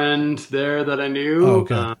one friend there that I knew. Oh,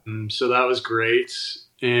 okay. So that was great.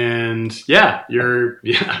 And to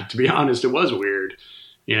be honest, it was weird.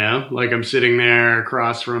 Like I'm sitting there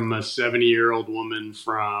across from a 70-year-old woman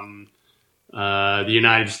from the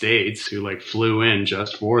United States who like flew in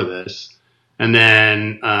just for this. And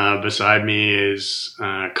then beside me is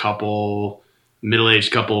a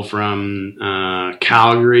middle-aged couple from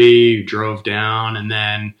Calgary who drove down, and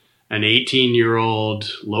then an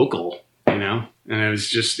 18-year-old local, and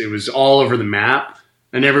it was all over the map,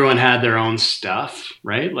 and everyone had their own stuff,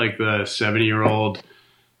 right? Like the 70-year-old,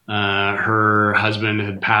 her husband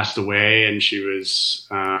had passed away, and she was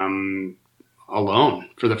alone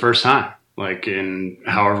for the first time, like in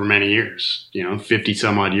however many years, 50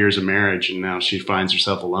 some odd years of marriage. And now she finds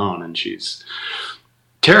herself alone, and she's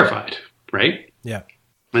terrified. Right. Yeah.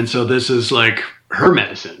 And so this is like her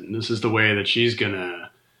medicine. This is the way that she's going to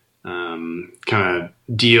kind of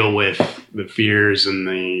deal with the fears and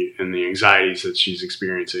the anxieties that she's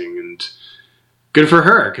experiencing. And good for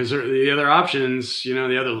her, because the other options,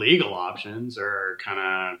 the other legal options are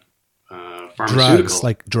kind of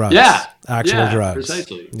pharmaceutical. Drugs. Yeah. Actual drugs.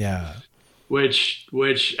 Precisely. Yeah. Which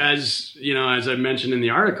as as I mentioned in the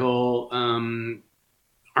article,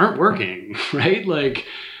 aren't working, right?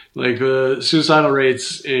 Like the suicidal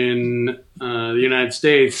rates in the United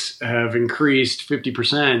States have increased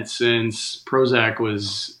 50% since Prozac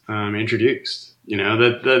was introduced.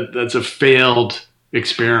 That's a failed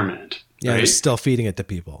experiment. Yeah, right? they're still feeding it to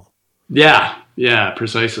people. Yeah,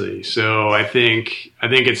 precisely. So I think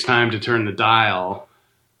it's time to turn the dial,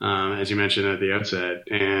 as you mentioned at the outset,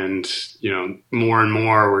 and more and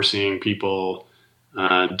more we're seeing people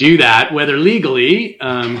do that, whether legally,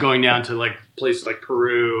 going down to like places like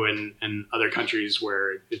Peru and other countries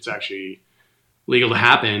where it's actually legal to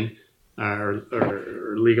happen,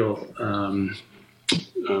 or legal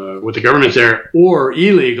with the government there, or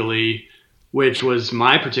illegally, which was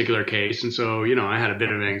my particular case. And so, I had a bit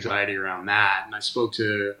of anxiety around that. And I spoke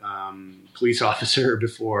to a police officer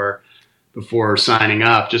before signing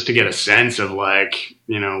up, just to get a sense of like,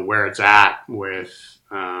 where it's at with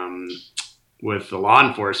the law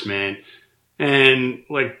enforcement. And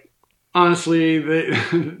like, honestly,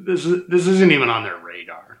 this isn't even on their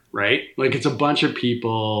radar, right? Like, it's a bunch of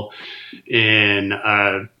people in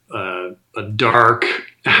a dark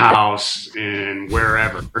house in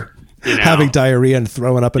wherever, having diarrhea and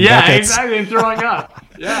throwing up in buckets. Yeah, exactly, and throwing up.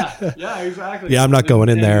 Yeah, exactly. Yeah, I'm not going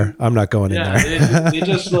in there. I'm not going in there. It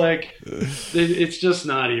just like, it's just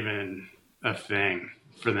not even a thing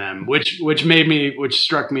for them, which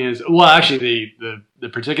struck me as, well, actually the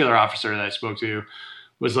particular officer that I spoke to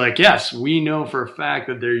was like, yes, we know for a fact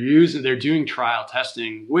that they're doing trial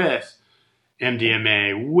testing with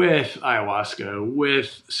MDMA, with ayahuasca,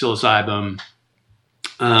 with psilocybin,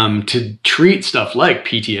 to treat stuff like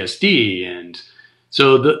PTSD. And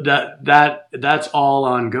so that's all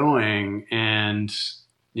ongoing. And,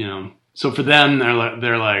 so for them,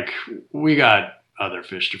 they're like, we got other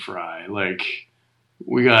fish to fry. Like,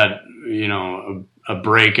 we got, a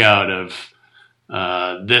breakout of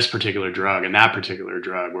this particular drug and that particular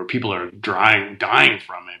drug where people are dying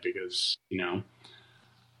from it because,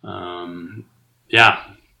 yeah.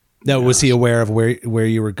 Now, was he aware of where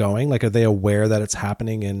you were going? Like, are they aware that it's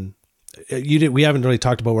happening in, we haven't really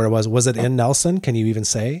talked about where it was. Was it in Nelson? Can you even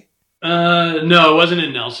say? No, it wasn't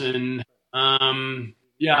in Nelson. I'll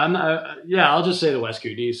just say the West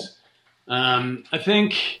Kootenays. I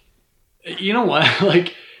think, you know what,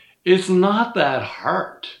 like, it's not that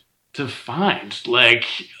hard to find. Like,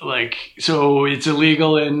 so it's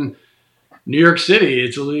illegal in New York City,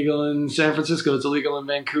 it's illegal in San Francisco, it's illegal in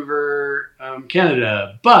Vancouver,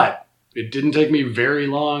 Canada. But it didn't take me very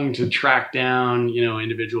long to track down,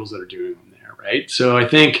 individuals that are doing them there, right? So I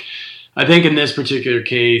think in this particular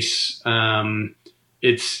case,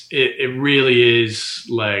 it really is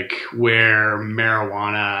like where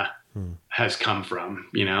marijuana has come from,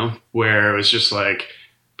 where it was just like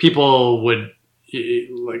people would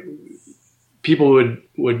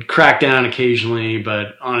crack down occasionally,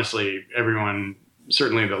 but honestly, everyone,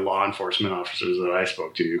 certainly the law enforcement officers that I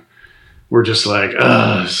spoke to, were just like,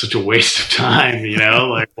 such a waste of time,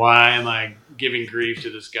 like, why am I giving grief to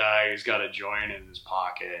this guy who's got a joint in his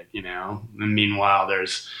pocket, and meanwhile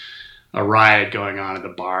there's a riot going on at the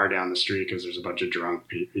bar down the street because there's a bunch of drunk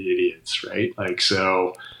idiots, right? Like,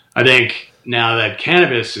 so I think now that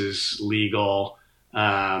cannabis is legal,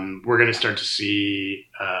 we're going to start to see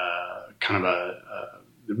kind of a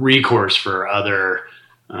recourse for other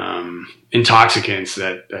intoxicants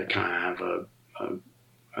that kind of have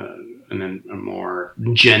a more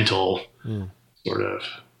gentle sort of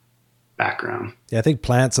background. Yeah, I think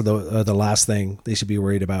plants are the last thing they should be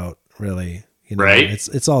worried about, really. Right.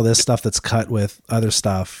 It's all this stuff that's cut with other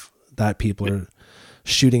stuff that people are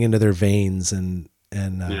shooting into their veins, and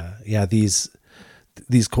these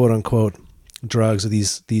quote unquote drugs or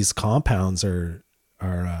these compounds are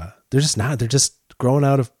they're just growing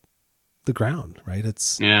out of the ground, right?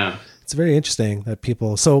 It's very interesting that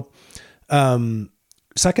people. So,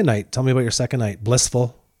 second night, tell me about your second night.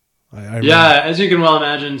 Blissful. As you can well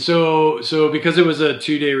imagine. So because it was a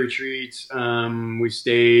 2-day retreat, we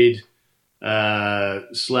stayed,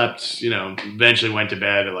 slept, eventually went to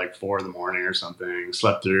bed at like 4 a.m. or something,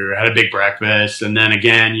 slept through, had a big breakfast. And then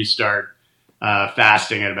again, you start,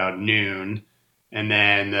 fasting at about noon. And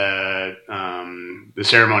then the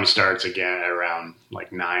ceremony starts again at around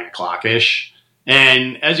like 9 o'clock ish.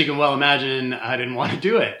 And as you can well imagine, I didn't want to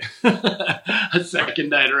do it a second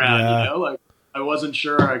night around, like I wasn't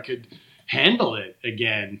sure I could handle it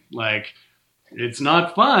again. Like, it's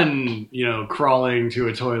not fun, crawling to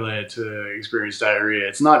a toilet to experience diarrhea.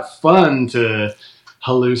 It's not fun to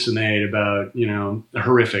hallucinate about,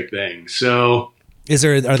 horrific things. So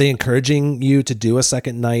are they encouraging you to do a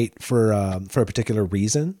second night for a particular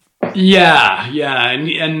reason? Yeah.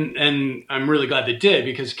 And I'm really glad they did,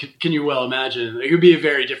 because can you well imagine, it would be a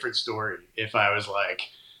very different story if I was like,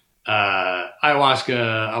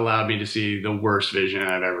 ayahuasca allowed me to see the worst vision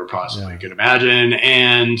I've ever possibly could imagine.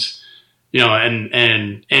 And,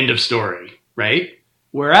 and end of story. Right.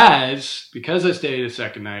 Whereas because I stayed a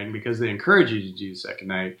second night and because they encourage you to do the second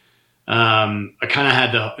night, I kind of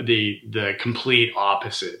had the complete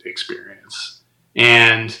opposite experience.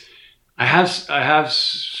 And I have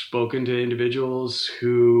spoken to individuals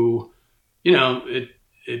who,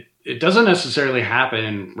 it doesn't necessarily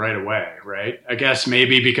happen right away, right? I guess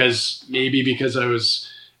maybe because I was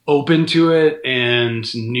open to it and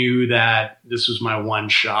knew that this was my one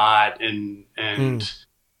shot. And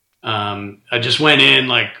I just went in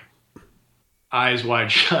like eyes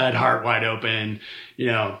wide shut, heart wide open,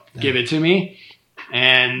 give it to me.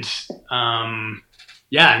 And,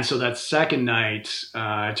 and so that second night,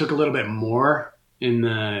 I took a little bit more in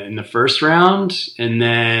the first round. And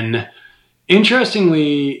then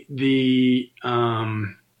interestingly, I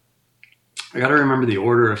got to remember the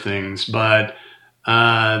order of things, but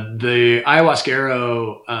the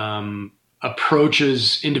ayahuasquero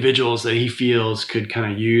approaches individuals that he feels could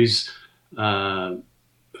kind of use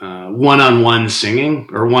one-on-one singing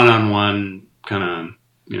or one-on-one kind of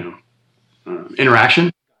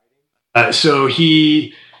interaction. So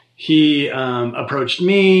he approached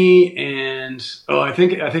me, and I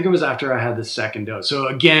think it was after I had the second dose. So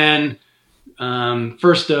again,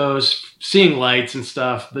 first dose, seeing lights and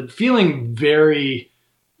stuff, but feeling very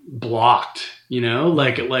blocked,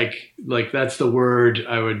 like that's the word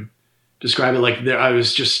I would describe it. Like I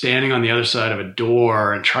was just standing on the other side of a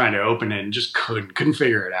door and trying to open it and just couldn't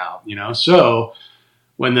figure it out, So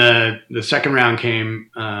when the second round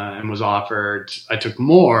came and was offered, I took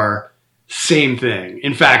more, same thing.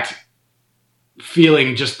 In fact,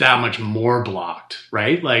 feeling just that much more blocked,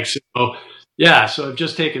 right? Like, so I've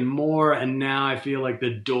just taken more, and now I feel like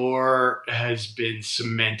the door has been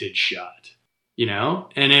cemented shut,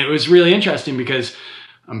 and it was really interesting because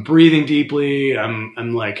I'm breathing deeply. I'm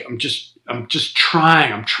just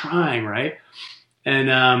trying. Right. And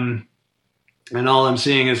all I'm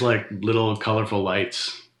seeing is like little colorful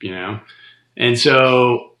lights, and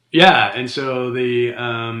so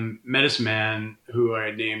the medicine man, who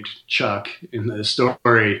I named Chuck in the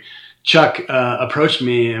story, Chuck approached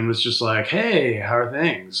me and was just like, "Hey, how are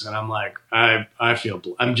things?" And I'm like, I feel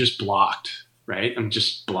I'm just blocked, right? I'm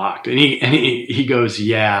just blocked. And he goes,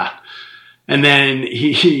 "Yeah." And then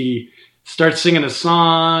he starts singing a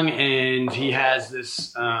song, and he has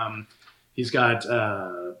this. He's got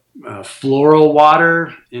floral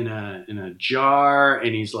water in a jar,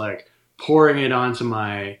 and he's like pouring it onto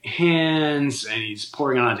my hands, and he's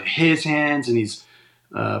pouring it onto his hands, and he's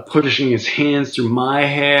pushing his hands through my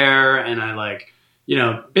hair. And I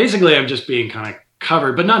basically I'm just being kind of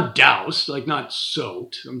covered, but not doused, like not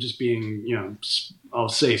soaked. I'm just being, I'll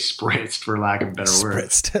say spritzed, for lack of a better word.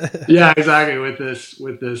 Spritzed. Yeah, exactly. With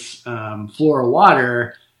this floral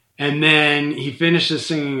water. And then he finishes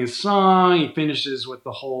singing his song. He finishes with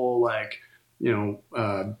the whole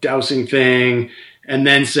dousing thing, and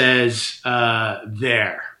then says,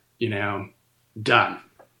 there, done.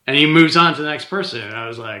 And he moves on to the next person. And I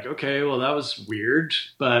was like, okay, well, that was weird,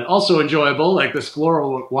 but also enjoyable. Like, this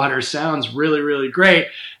floral water sounds really, really great.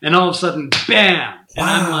 And all of a sudden, bam! And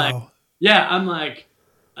wow. I'm like,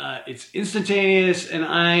 it's instantaneous, and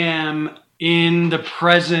I am in the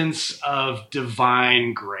presence of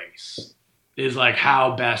divine grace, is like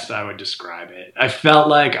how best I would describe it. I felt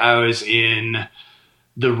like I was in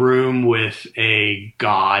the room with a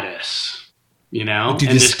goddess. Did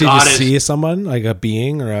you see someone, like a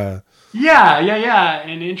being or a? Yeah.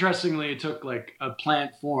 And interestingly, it took like a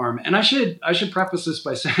plant form. And I should preface this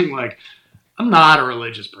by saying, like, I'm not a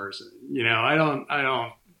religious person.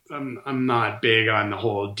 I'm not big on the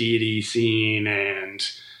whole deity scene, and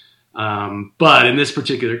but in this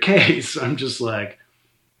particular case, I'm just like,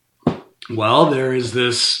 well, there is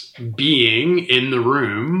this being in the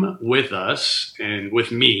room with us and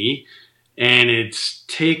with me. And it's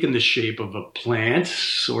taken the shape of a plant,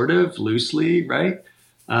 sort of loosely, right?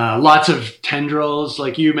 Lots of tendrils,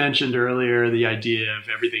 like you mentioned earlier, the idea of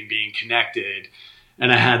everything being connected.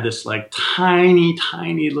 And I had this like tiny,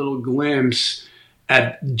 tiny little glimpse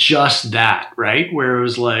at just that, right? Where it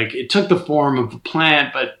was like, it took the form of a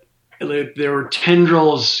plant, but there were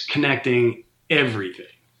tendrils connecting everything,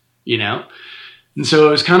 And so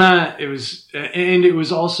it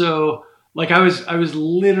was also, like, I was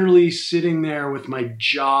literally sitting there with my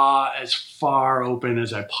jaw as far open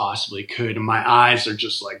as I possibly could, and my eyes are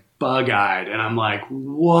just like bug-eyed, and I'm like,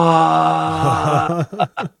 what? Awesome.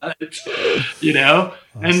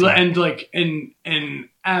 and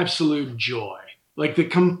absolute joy, like the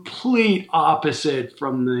complete opposite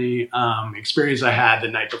from the experience I had the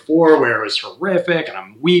night before, where it was horrific and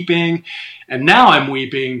I'm weeping, and now I'm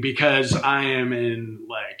weeping because I am in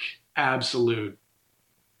like absolute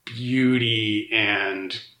beauty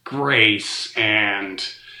and grace and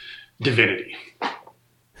divinity.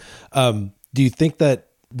 Do you think that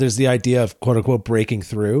there's the idea of quote unquote breaking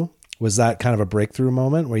through? Was that kind of a breakthrough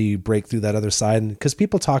moment where you break through that other side? And because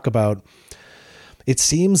people talk about, it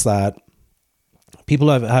seems that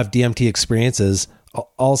people who have DMT experiences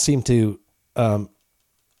all seem to talk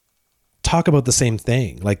talk about the same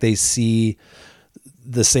thing. Like they see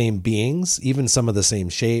the same beings, even some of the same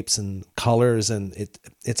shapes and colors. And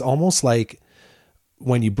it's almost like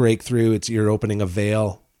when you break through, you're opening a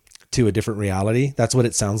veil to a different reality. That's what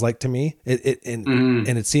it sounds like to me.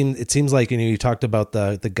 And it seems like, you talked about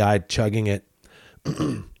the guide chugging it.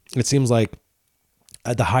 It seems like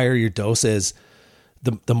the higher your dose is,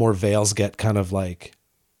 the more veils get kind of like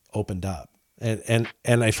opened up. And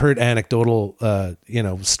I've heard anecdotal,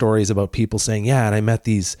 stories about people saying, yeah, and I met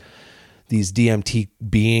these DMT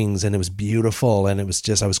beings and it was beautiful. And it was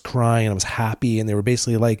just, I was crying and I was happy. And they were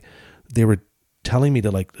basically like, they were telling me to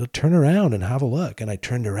like, turn around and have a look. And I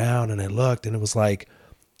turned around and I looked and it was like,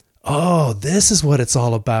 oh, this is what it's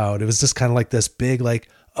all about. It was just kind of like this big, like,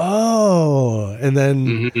 oh, and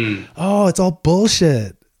then, oh, it's all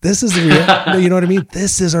bullshit. This is the you know what I mean?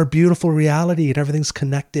 This is our beautiful reality and everything's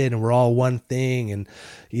connected and we're all one thing. And,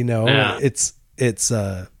 it's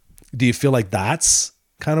do you feel like that's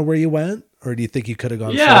kind of where you went, or do you think you could have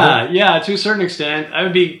gone further? Yeah. To a certain extent,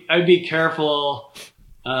 I'd be careful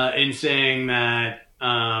in saying that,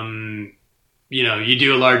 you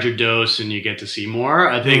do a larger dose and you get to see more.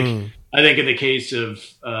 I think in the case of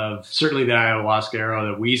certainly the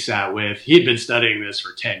ayahuasquero that we sat with, he'd been studying this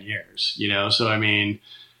for 10 years, so I mean,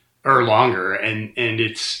 or longer. And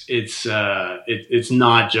it's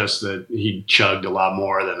not just that he chugged a lot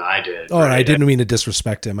more than I did. Oh, right? And I didn't mean to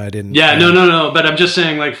disrespect him. I didn't. Yeah, no. But I'm just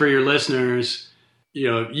saying, like, for your listeners,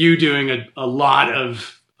 you doing a lot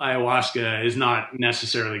of ayahuasca is not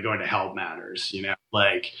necessarily going to help matters.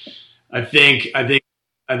 Like, I think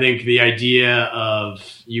the idea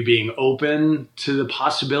of you being open to the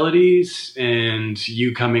possibilities and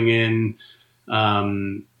you coming in,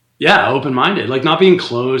 open-minded, like not being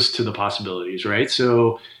closed to the possibilities, right?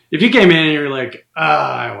 So if you came in and you're like,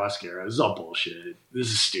 ayahuasca, this is all bullshit. This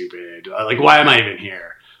is stupid. Like, why am I even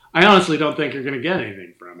here? I honestly don't think you're going to get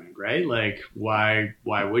anything from it, right? Like, why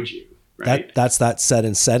would you? Right? That's that set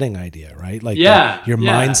and setting idea, right? Like your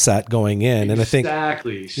mindset going in. And I think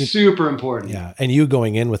exactly super important. Yeah. And you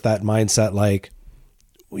going in with that mindset, like,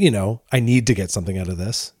 I need to get something out of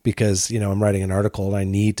this because, I'm writing an article and I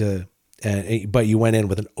need to, but you went in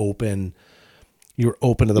with you were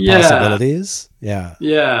open to the possibilities. Yeah.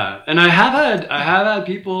 Yeah. And I have had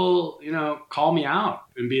people, call me out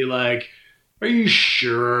and be like, are you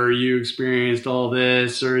sure you experienced all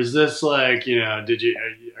this? Or is this like,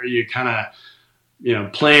 are you kind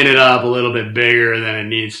of, playing it up a little bit bigger than it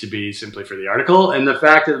needs to be simply for the article? And the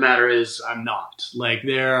fact of the matter is I'm not. Like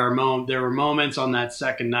there were moments on that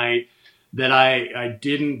second night that I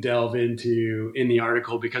didn't delve into in the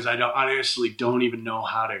article because I honestly don't even know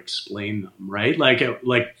how to explain them, right?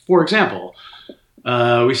 Like for example,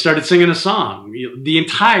 we started singing a song, the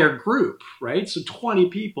entire group, right? So 20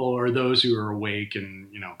 people, or those who are awake and,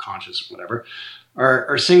 conscious, whatever,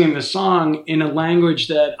 are singing the song in a language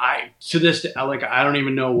that to this day, like, I don't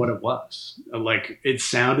even know what it was. Like, it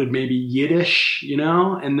sounded maybe Yiddish,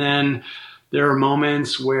 and then there are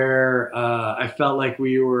moments where I felt like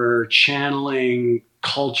we were channeling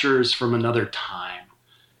cultures from another time.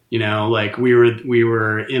 Like we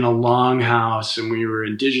were in a longhouse and we were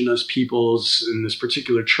indigenous peoples in this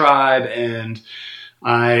particular tribe. And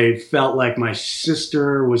I felt like my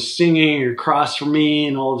sister was singing across from me.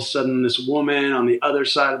 And all of a sudden this woman on the other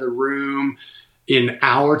side of the room in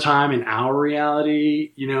our time, in our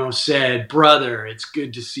reality, said, brother, it's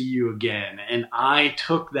good to see you again. And I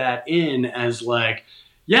took that in as like,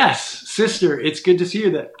 yes, sister, it's good to see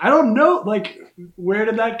you. That I don't know, like, where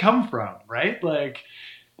did that come from? Right. Like,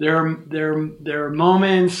 there are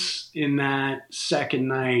moments in that second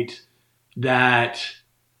night that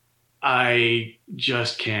I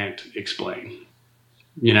just can't explain.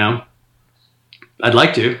 I'd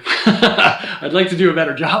like to. I'd like to do a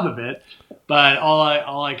better job of it, but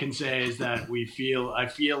all I can say is that I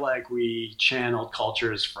feel like we channeled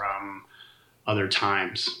cultures from other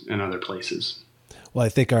times and other places. Well, I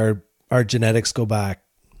think our genetics go back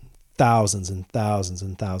thousands and thousands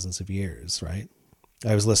and thousands of years, right?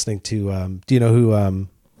 I was listening to, do you know who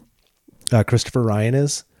Christopher Ryan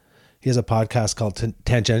is? He has a podcast called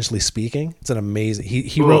Tangentially Speaking. It's an amazing,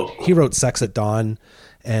 he wrote Sex at Dawn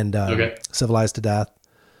and Civilized to Death.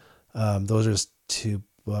 Those are his two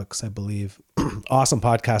books, I believe. Awesome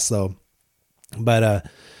podcast though. But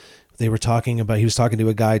he was talking to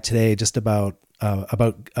a guy today just about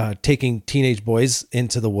taking teenage boys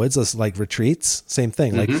into the woods, as like retreats, same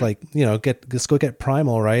thing. Mm-hmm. Let's go get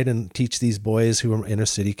primal, right? And teach these boys who are inner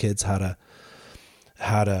city kids how to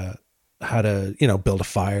build a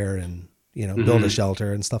fire and, build a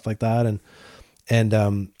shelter and stuff like that. And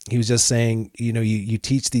And he was just saying, you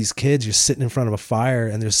teach these kids, you're sitting in front of a fire,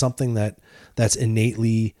 and there's something that's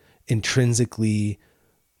innately, intrinsically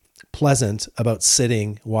pleasant about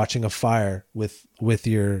sitting, watching a fire with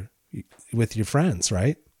your friends,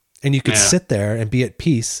 right? And you could sit there and be at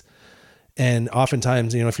peace. And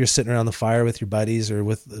oftentimes, if you're sitting around the fire with your buddies or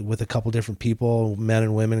with a couple different people, men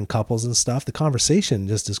and women and couples and stuff, the conversation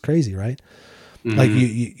just is crazy, right? Mm-hmm. Like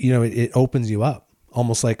it opens you up,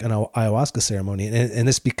 almost like an ayahuasca ceremony. And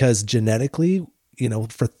it's because genetically,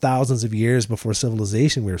 for thousands of years before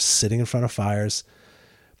civilization, we were sitting in front of fires,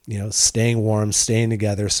 staying warm, staying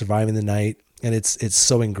together, surviving the night. And it's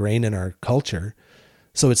so ingrained in our culture.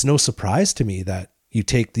 So it's no surprise to me that you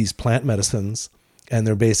take these plant medicines and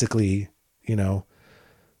they're basically,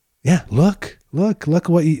 look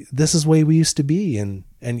this is the way we used to be. And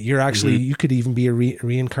you're actually, you could even be a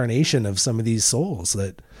reincarnation of some of these souls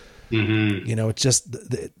that, it's just,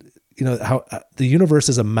 how the universe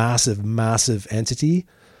is a massive, massive entity,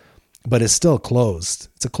 but it's still closed.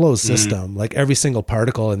 It's a closed system. Like every single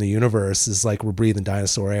particle in the universe is like, we're breathing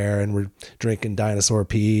dinosaur air and we're drinking dinosaur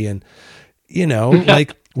pee. And,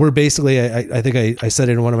 like we're basically, I think I said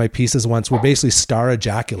it in one of my pieces once, we're basically star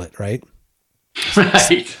ejaculate, right?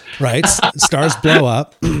 Right. Stars blow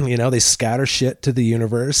up, they scatter shit to the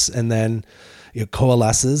universe, and then it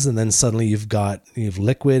coalesces, and then suddenly you've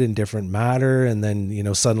liquid and different matter, and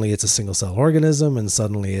then suddenly it's a single cell organism, and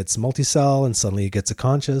suddenly it's multicell, and suddenly it gets a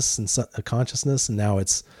consciousness, and now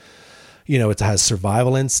it's it has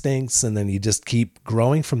survival instincts, and then you just keep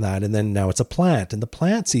growing from that, and then now it's a plant, and the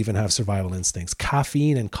plants even have survival instincts.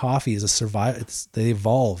 Caffeine and coffee is they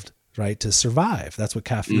evolved, right, to survive. That's what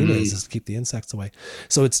caffeine is to keep the insects away.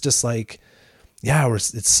 So it's just like,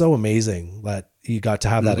 it's so amazing that you got to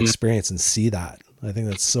have that experience and see that. I think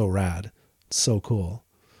that's so rad. It's so cool.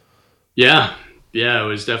 Yeah. It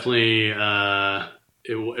was definitely,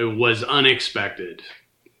 it was unexpected.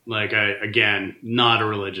 Like again, not a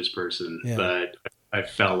religious person, but I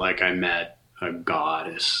felt like I met a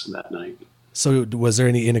goddess that night. So was there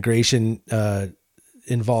any integration,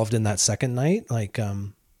 involved in that second night? Like,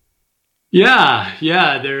 Yeah,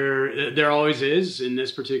 there always is in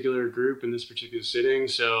this particular group, in this particular sitting.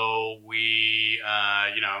 So we,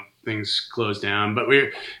 things closed down, but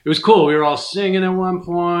it was cool. We were all singing at one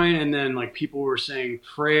point, and then like people were saying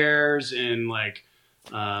prayers in like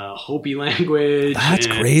Hopi language. That's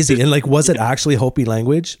crazy. And like, was it actually Hopi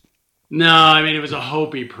language? No, I mean, it was a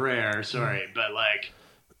Hopi prayer. Sorry, but like,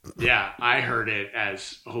 yeah, I heard it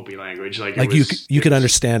as Hopi language. Like you could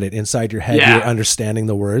understand it inside your head. Yeah. You're understanding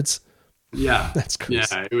the words. Yeah. That's crazy.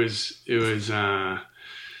 Yeah, it was,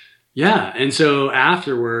 and so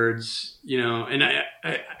afterwards, and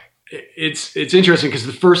it's interesting because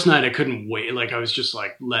the first night I couldn't wait. Like I was just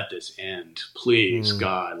like, let this end, please,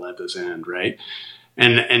 God, let this end. Right.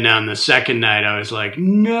 And on the second night I was like,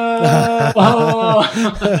 no,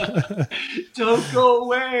 don't go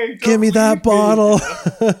away. Give me that bottle.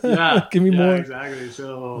 Yeah. Give me more. Exactly.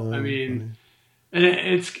 So, I mean, and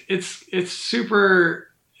it's super,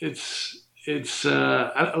 it's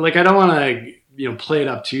like, I don't want to, play it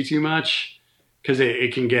up too much because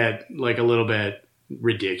it can get like a little bit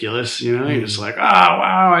ridiculous, You're just like, oh,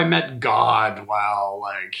 wow, I met God while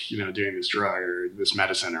like, doing this drug or this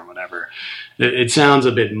medicine or whatever. It sounds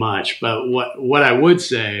a bit much, but what I would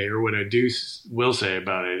say, or what I will say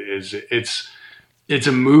about it is it's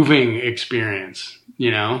a moving experience,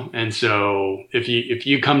 And so if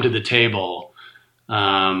you come to the table,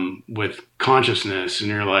 with consciousness, and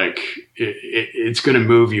you're like, it's going to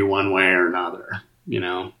move you one way or another,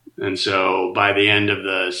 And so by the end of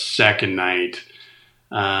the second night,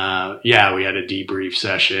 we had a debrief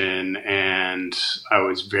session, and I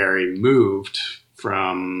was very moved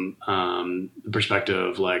from the perspective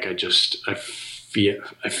of like, I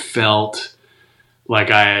felt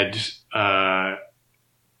like I had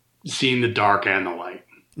seen the dark and the light.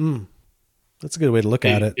 That's a good way to look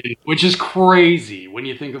at it. Which is crazy when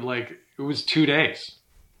you think of like, it was 2 days,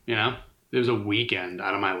 it was a weekend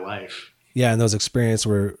out of my life. Yeah. And those experiences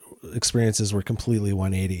were completely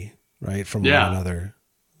 180, right? From one another.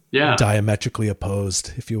 Yeah. Diametrically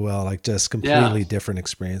opposed, if you will, like just completely different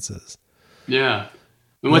experiences. Yeah.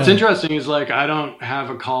 And what's interesting is like, I don't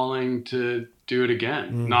have a calling to do it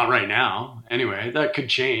again. Not right now. Anyway, that could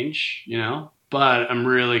change, but I'm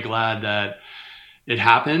really glad that it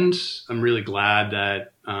happened. I'm really glad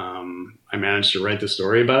that I managed to write the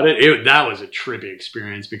story about it. That was a trippy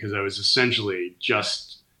experience because I was essentially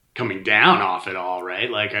just coming down off it all, right?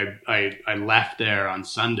 Like I left there on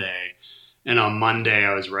Sunday, and on Monday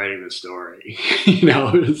I was writing the story.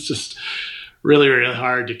 It was just really, really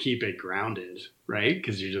hard to keep it grounded, right?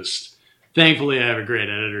 Because you're just thankfully I have a great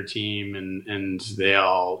editor team, and they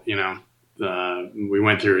all, we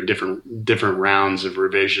went through different rounds of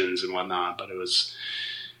revisions and whatnot, but it was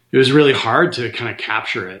really hard to kind of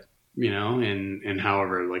capture it, in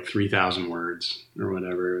however, like 3,000 words or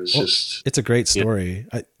whatever. It was it's a great story.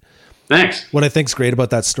 Thanks. What I think's great about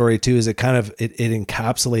that story too is it kind of, it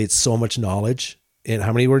encapsulates so much knowledge in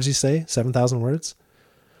how many words you say? 7,000 words?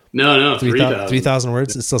 No, 3,000. 3,000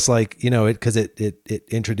 words. It's just like, because it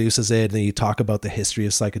introduces it, and you talk about the history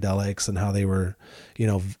of psychedelics and how they were,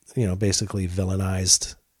 basically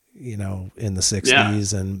villainized, in the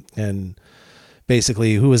 60s, and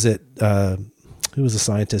basically, who was it? Who was a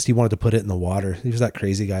scientist? He wanted to put it in the water. He was that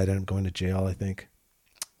crazy guy that ended up going to jail, I think.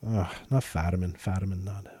 Not Fadiman,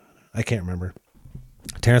 I can't remember.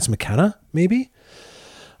 Terence McKenna, maybe?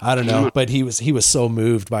 I don't know, but he was so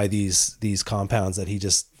moved by these compounds that he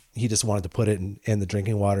just wanted to put it in the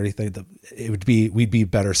drinking water. He thought that we'd be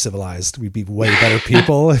better civilized. We'd be way better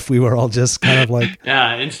people if we were all just kind of like,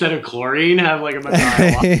 instead of chlorine, have like a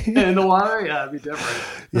methyl in the water. Yeah, it'd be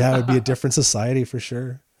different. Yeah, it would be a different society for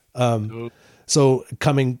sure. So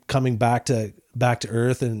coming back to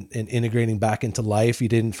earth and integrating back into life, you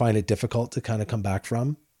didn't find it difficult to kind of come back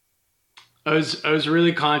from? I was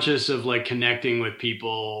really conscious of like connecting with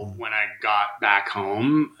people when I got back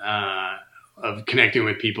home, of connecting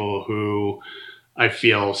with people who I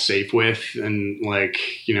feel safe with and like,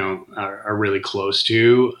 are really close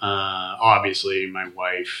to, obviously my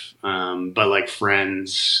wife, but like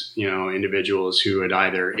friends, individuals who had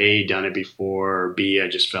either A, done it before, or B, I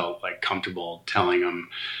just felt like comfortable telling them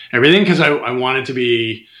everything. Cause I wanted to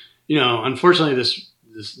be, unfortunately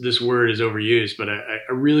this word is overused, but I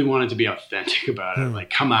really wanted to be authentic about it.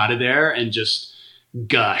 Like come out of there and just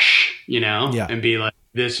gush, and be like,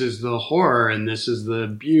 this is the horror and this is the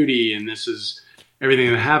beauty and this is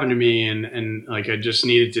everything that happened to me. And like, I just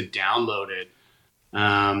needed to download it.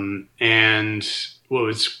 And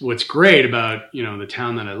what's great about, the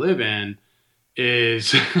town that I live in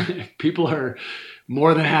is people are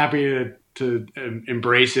more than happy to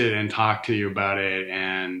embrace it and talk to you about it.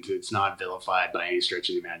 And it's not vilified by any stretch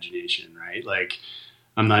of the imagination, right? Like,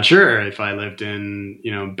 I'm not sure if I lived in,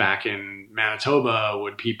 back in Manitoba,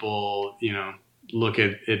 would people, look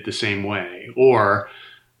at it the same way, or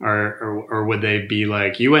would they be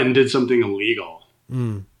like, you went and did something illegal,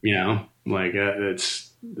 like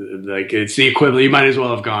it's the equivalent. You might as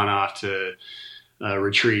well have gone off to a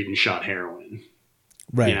retreat and shot heroin,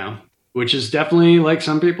 right? Which is definitely like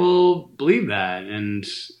some people believe that, and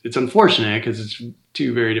it's unfortunate because it's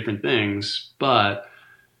two very different things, but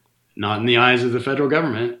not in the eyes of the federal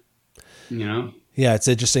government, Yeah, it's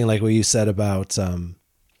interesting, like what you said about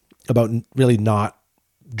really not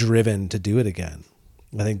driven to do it again.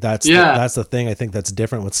 I think that's the thing. I think that's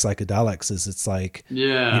different with psychedelics. Is it's like,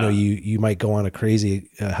 you might go on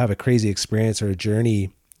have a crazy experience or a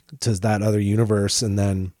journey to that other universe, and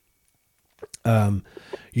then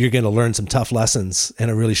you're going to learn some tough lessons in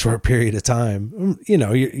a really short period of time.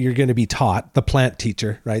 You're going to be taught, the plant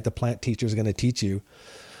teacher, right? The plant teacher is going to teach you,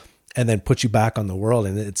 and then put you back on the world.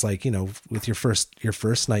 And it's like, with your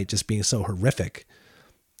first night just being so horrific,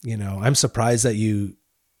 I'm surprised that you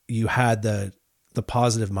had the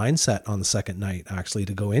positive mindset on the second night actually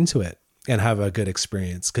to go into it and have a good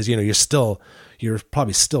experience. Cause you're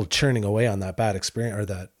probably still churning away on that bad experience, or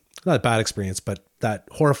that, not bad experience, but that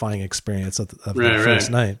horrifying experience of the first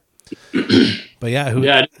night. But I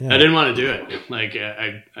didn't want to do it. Like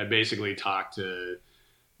I basically talked to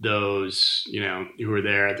those, who were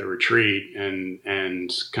there at the retreat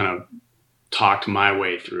and kind of talked my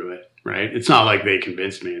way through it. Right. It's not like they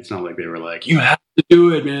convinced me. It's not like they were like, you have to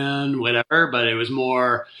do it, man, whatever. But it was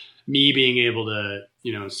more me being able to,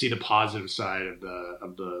 see the positive side of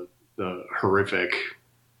the horrific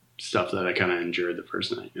stuff that I kind of endured the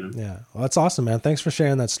first night, Yeah. Well, that's awesome, man. Thanks for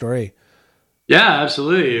sharing that story. Yeah,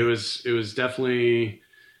 absolutely. It was definitely,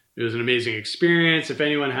 it was an amazing experience. If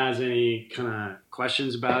anyone has any kind of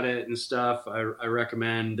questions about it and stuff, I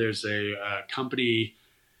recommend there's a company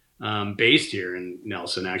based here in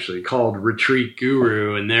Nelson, actually, called Retreat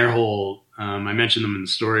Guru, and their whole I mentioned them in the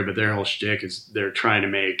story, but their whole shtick is they're trying to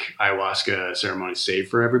make ayahuasca ceremonies safe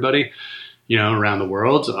for everybody, around the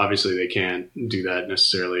world. So obviously, they can't do that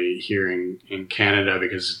necessarily here in Canada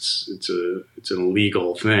because it's an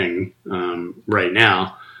illegal thing right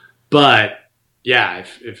now. But yeah,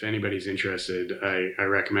 if anybody's interested, I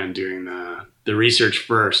recommend doing the research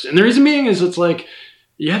first. And the reason being is it's like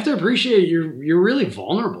you have to appreciate you're really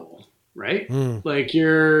vulnerable. Right? Like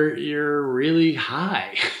you're really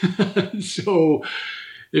high. So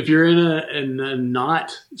if you're in a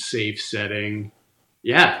not safe setting,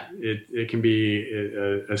 yeah, it can be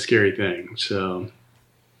a scary thing. So,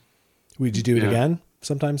 would you do it again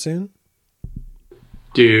sometime soon?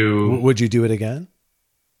 Would you do it again?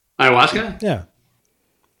 Ayahuasca? Yeah.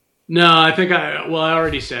 No, I think I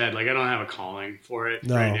already said, like, I don't have a calling for it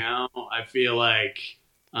right now. I feel like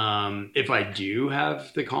if I do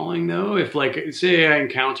have the calling, though, if, like, say I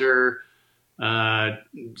encounter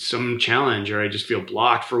some challenge, or I just feel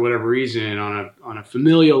blocked for whatever reason on a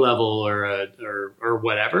familial level or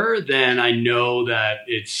whatever, then I know that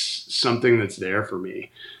it's something that's there for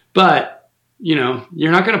me. But, you know,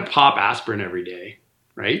 you're not going to pop aspirin every day,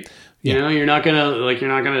 right? Yeah. You know, you're not going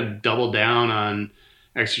to double down on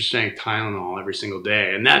extra strength Tylenol every single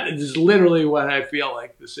day. And that is literally what I feel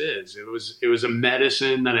like this is. It was a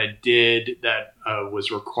medicine that I did that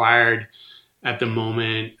was required at the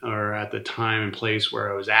moment or at the time and place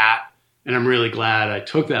where I was at. And I'm really glad I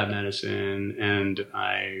took that medicine, and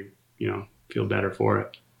I, you know, feel better for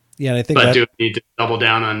it. Yeah. And I think, but do I need to double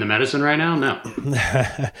down on the medicine right now? No.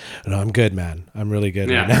 No, I'm good, man. I'm really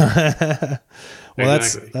good right now. Well,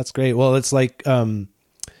 exactly. That's great. Well, it's like,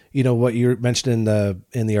 you know, what you mentioned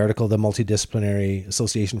in the article, the Multidisciplinary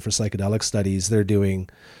Association for Psychedelic Studies, they're doing,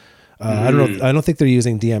 I don't think they're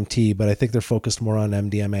using DMT, but I think they're focused more on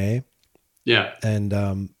MDMA. Yeah. And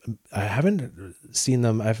I haven't seen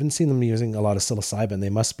them using a lot of psilocybin. They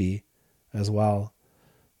must be as well.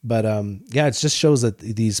 But yeah, it just shows that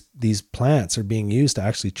these plants are being used to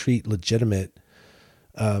actually treat legitimate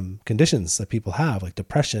conditions that people have, like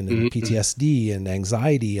depression and PTSD and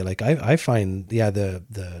anxiety. Like I find,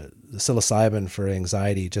 the psilocybin for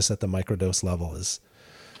anxiety just at the microdose level it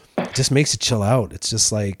just makes you chill out. It's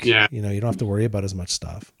just like, you know, you don't have to worry about as much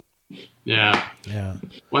stuff. Yeah. Yeah.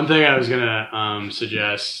 One thing I was going to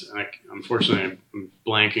suggest, unfortunately I'm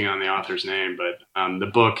blanking on the author's name, but the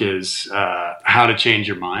book is How to Change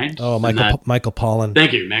Your Mind. Oh, Michael Pollan.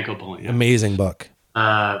 Thank you, Michael Pollan. Yeah. Amazing book.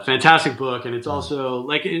 Fantastic book. And it's also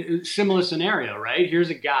like a similar scenario, right? Here's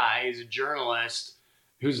a guy, he's a journalist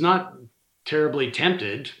who's not terribly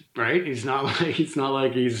tempted, right? He's not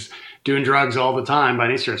like he's doing drugs all the time by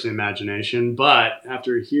any stretch of the imagination. But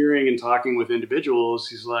after hearing and talking with individuals,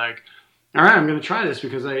 he's like, all right, I'm going to try this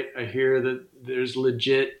because I hear that there's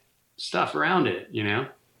legit stuff around it, you know?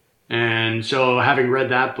 And so having read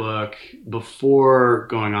that book before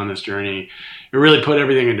going on this journey, it really put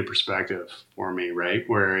everything into perspective for me, right?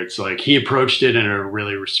 Where it's like he approached it in a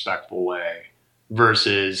really respectful way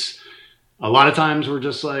versus a lot of times we're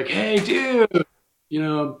just like, hey, dude, you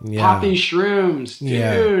know, pop these shrooms,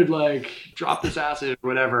 dude, like drop this acid or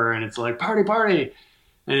whatever. And it's like party.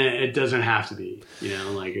 And it doesn't have to be, you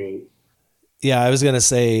know, like. I was going to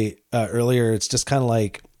say earlier, it's just kind of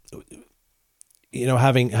like, you know,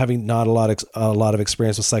 having not a lot of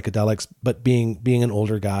experience with psychedelics, but being an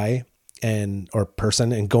older guy or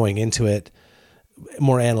person and going into it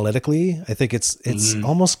more analytically, I think it's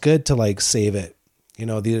almost good to like save it. You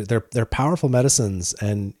know, they're powerful medicines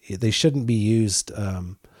and they shouldn't be used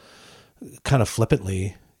kind of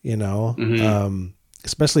flippantly, you know,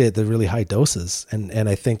 especially at the really high doses. And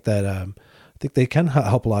I think that I think they can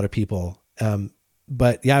help a lot of people.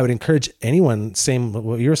 But yeah, I would encourage anyone, same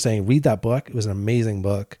what you were saying, read that book. It was an amazing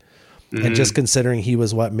book. And just considering he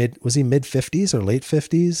was mid 50s or late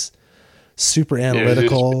 50s, super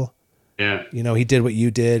analytical. Yeah. You know, he did what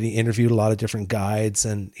you did. He interviewed a lot of different guides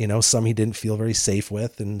and, you know, some he didn't feel very safe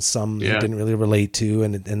with and some he didn't really relate to.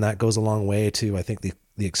 And that goes a long way to, I think, the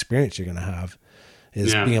experience you're going to have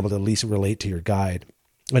is being able to at least relate to your guide.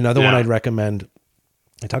 Another one I'd recommend,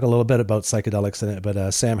 I talk a little bit about psychedelics in it,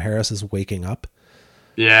 but Sam Harris's Waking Up.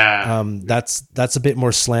 Yeah. That's a bit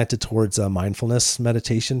more slanted towards a mindfulness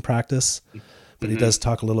meditation practice, but he does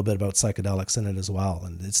talk a little bit about psychedelics in it as well.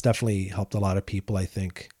 And it's definitely helped a lot of people, I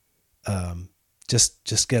think,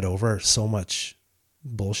 just get over so much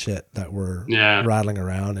bullshit that we're rattling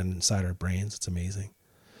around and inside our brains. It's amazing.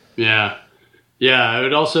 Yeah. Yeah. I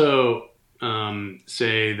would also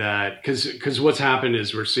say that because what's happened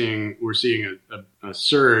is we're seeing a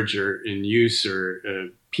surge in use or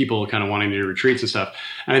people kind of wanting to do retreats and stuff.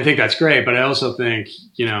 And I think that's great. But I also think,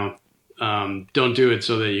 you know, don't do it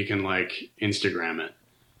so that you can like Instagram it.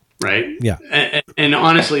 Right. Yeah. And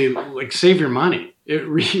honestly, like save your money.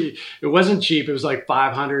 It wasn't cheap. It was like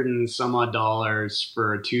 $500 and some odd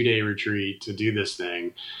for a 2-day retreat to do this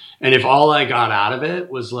thing. And if all I got out of it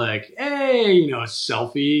was like, hey, you know, a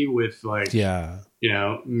selfie with like, you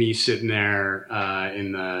know, me sitting there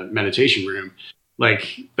in the meditation room,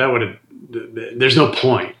 like that would have, there's no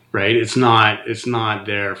point, right? It's not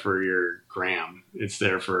there for your gram. It's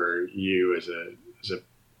there for you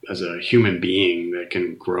as a human being that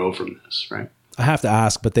can grow from this, right? I have to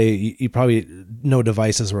ask, but you probably, no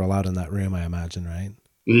devices were allowed in that room, I imagine, right?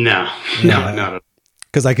 No, Yeah. no, not.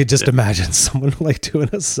 Because I could just imagine someone like doing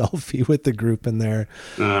a selfie with the group in there,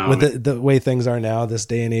 with the way things are now, this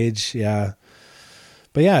day and age. Yeah,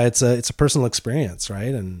 but yeah, it's a personal experience,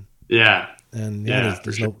 right? And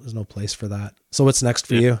there's no place for that. So what's next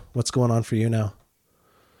for you? What's going on for you now?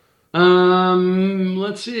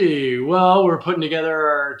 Let's see. Well, we're putting together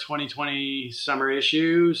our 2020 summer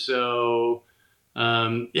issue, so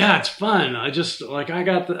it's fun. I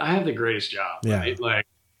have the greatest job, right? Like,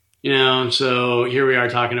 so here we are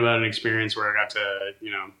talking about an experience where I got to,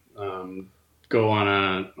 go on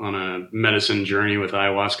a medicine journey with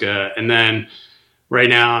ayahuasca. And then right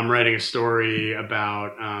now I'm writing a story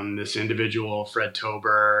about this individual, Fred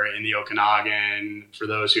Tober, in the Okanagan. For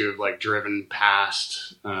those who have like driven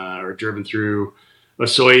past or driven through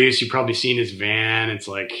Osoyoos, you've probably seen his van. It's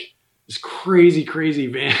like this crazy, crazy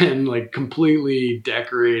van, like completely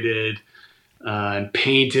decorated and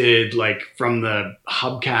painted, like from the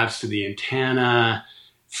hubcaps to the antenna.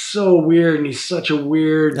 It's so weird, and he's such a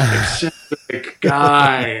weird, eccentric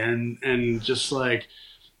guy, and just like,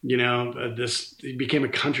 he became a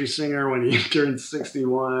country singer when he turned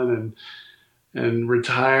 61 and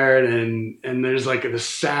retired, and there's like the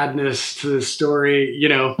sadness to the story,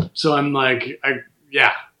 So I'm like,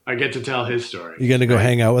 I get to tell his story. You going to go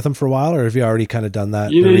hang out with him for a while, or have you already kind of done that?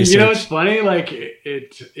 It's funny. Like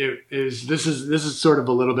this is sort of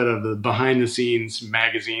a little bit of the behind the scenes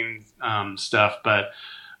magazine stuff, but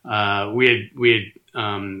we had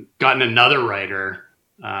gotten another writer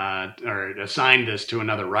or assigned this to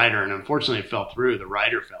another writer, and unfortunately it fell through. The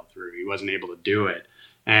writer fell through. He wasn't able to do it.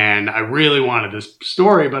 And I really wanted this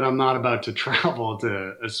story, but I'm not about to travel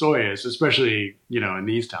to Osoyoos, especially, in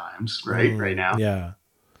these times, right now. Yeah.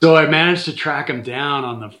 So I managed to track him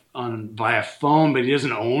down via phone, but he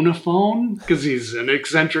doesn't own a phone because he's an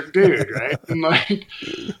eccentric dude, right? And like,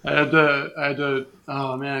 I had to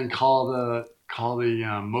call the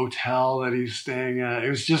motel that he's staying at. It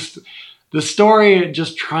was just the story.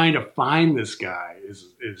 Just trying to find this guy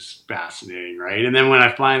is fascinating, right? And then when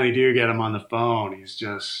I finally do get him on the phone, he's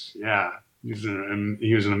just he was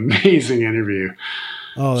an amazing interview.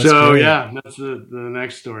 Oh, that's great. That's the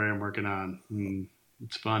next story I'm working on.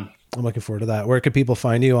 It's fun. I'm looking forward to that. Where can people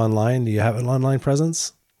find you online? Do you have an online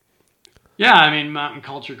presence? Yeah, I mean,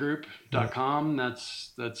 mountainculturegroup.com.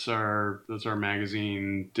 That's our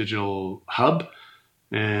magazine digital hub.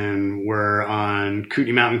 And we're on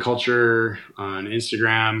Kootenai Mountain Culture on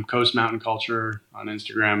Instagram, Coast Mountain Culture on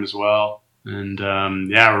Instagram as well. And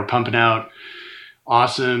we're pumping out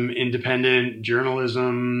awesome independent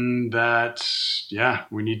journalism that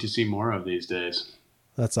we need to see more of these days.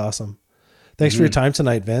 That's awesome. Thanks for your time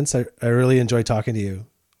tonight, Vince. I really enjoyed talking to you.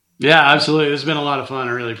 Yeah, absolutely. This has been a lot of fun.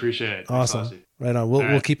 I really appreciate it. Awesome. Thanks, right on.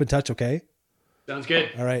 We'll keep in touch, okay? Sounds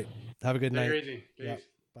good. All right. Have a good night. Crazy. Yeah.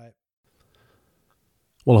 Bye.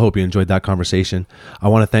 Well, I hope you enjoyed that conversation. I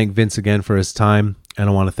want to thank Vince again for his time, and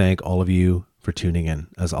I want to thank all of you for tuning in,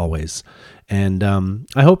 as always. And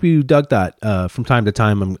I hope you dug that. From time to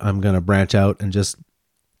time, I'm going to branch out and just,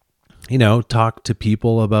 talk to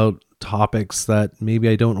people about topics that maybe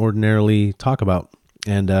I don't ordinarily talk about.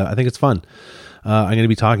 And I think it's fun. I'm going to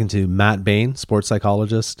be talking to Matt Bain, sports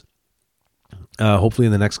psychologist, hopefully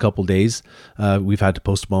in the next couple days. We've had to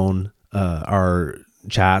postpone our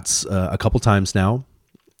chats a couple times now.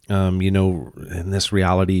 In this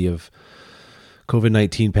reality of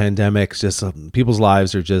COVID-19 pandemic, just people's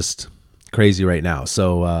lives are just crazy right now.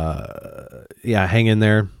 So hang in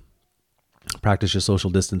there. Practice your social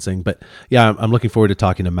distancing. But I'm looking forward to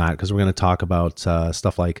talking to Matt, because we're going to talk about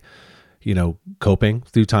stuff like, coping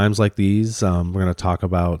through times like these. We're going to talk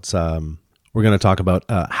about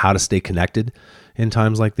how to stay connected in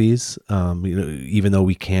times like these. Even though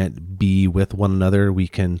we can't be with one another, we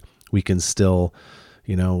can still,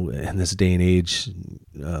 in this day and age,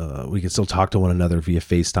 we can still talk to one another via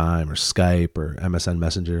FaceTime or Skype or MSN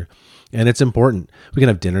Messenger. And it's important. We can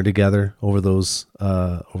have dinner together over those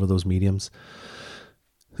mediums.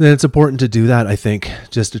 And it's important to do that, I think,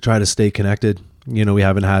 just to try to stay connected. We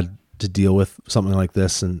haven't had to deal with something like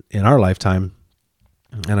this in our lifetime.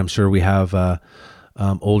 And I'm sure we have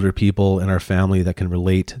older people in our family that can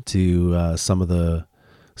relate to some of the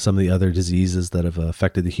other diseases that have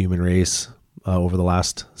affected the human race over the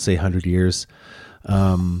last, say, 100 years.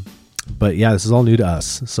 But this is all new to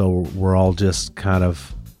us. So we're all just kind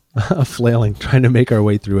of flailing, trying to make our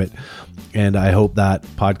way through it. And I hope that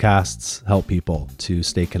podcasts help people to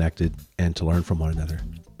stay connected and to learn from one another.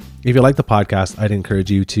 If you like the podcast, I'd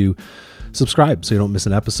encourage you to subscribe so you don't miss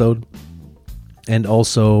an episode. And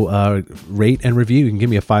also rate and review. You can give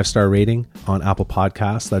me a 5-star rating on Apple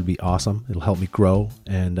Podcasts. That'd be awesome. It'll help me grow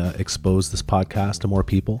and expose this podcast to more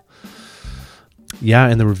people. Yeah,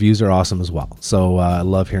 and the reviews are awesome as well. So I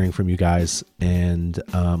love hearing from you guys, and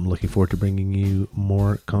I'm looking forward to bringing you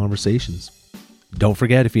more conversations. Don't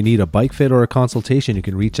forget, if you need a bike fit or a consultation, you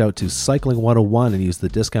can reach out to Cycling 101 and use the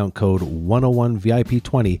discount code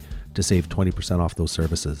 101VIP20 to save 20% off those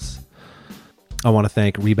services. I want to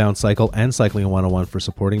thank Rebound Cycle and Cycling 101 for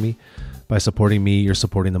supporting me. By supporting me, you're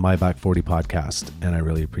supporting the My Back 40 podcast, and I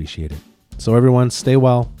really appreciate it. So everyone, stay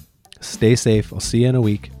well, stay safe. I'll see you in a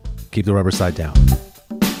week. Keep the rubber side down.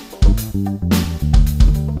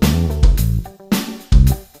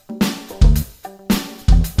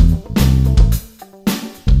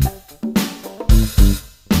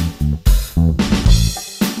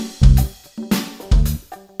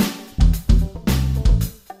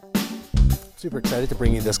 Super excited to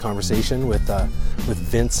bring you this conversation with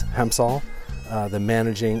Vince Hempsall, the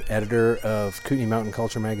managing editor of Kootenay Mountain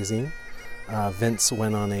Culture magazine. Vince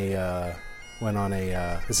went on a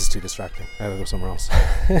this is too distracting. I gotta go somewhere else.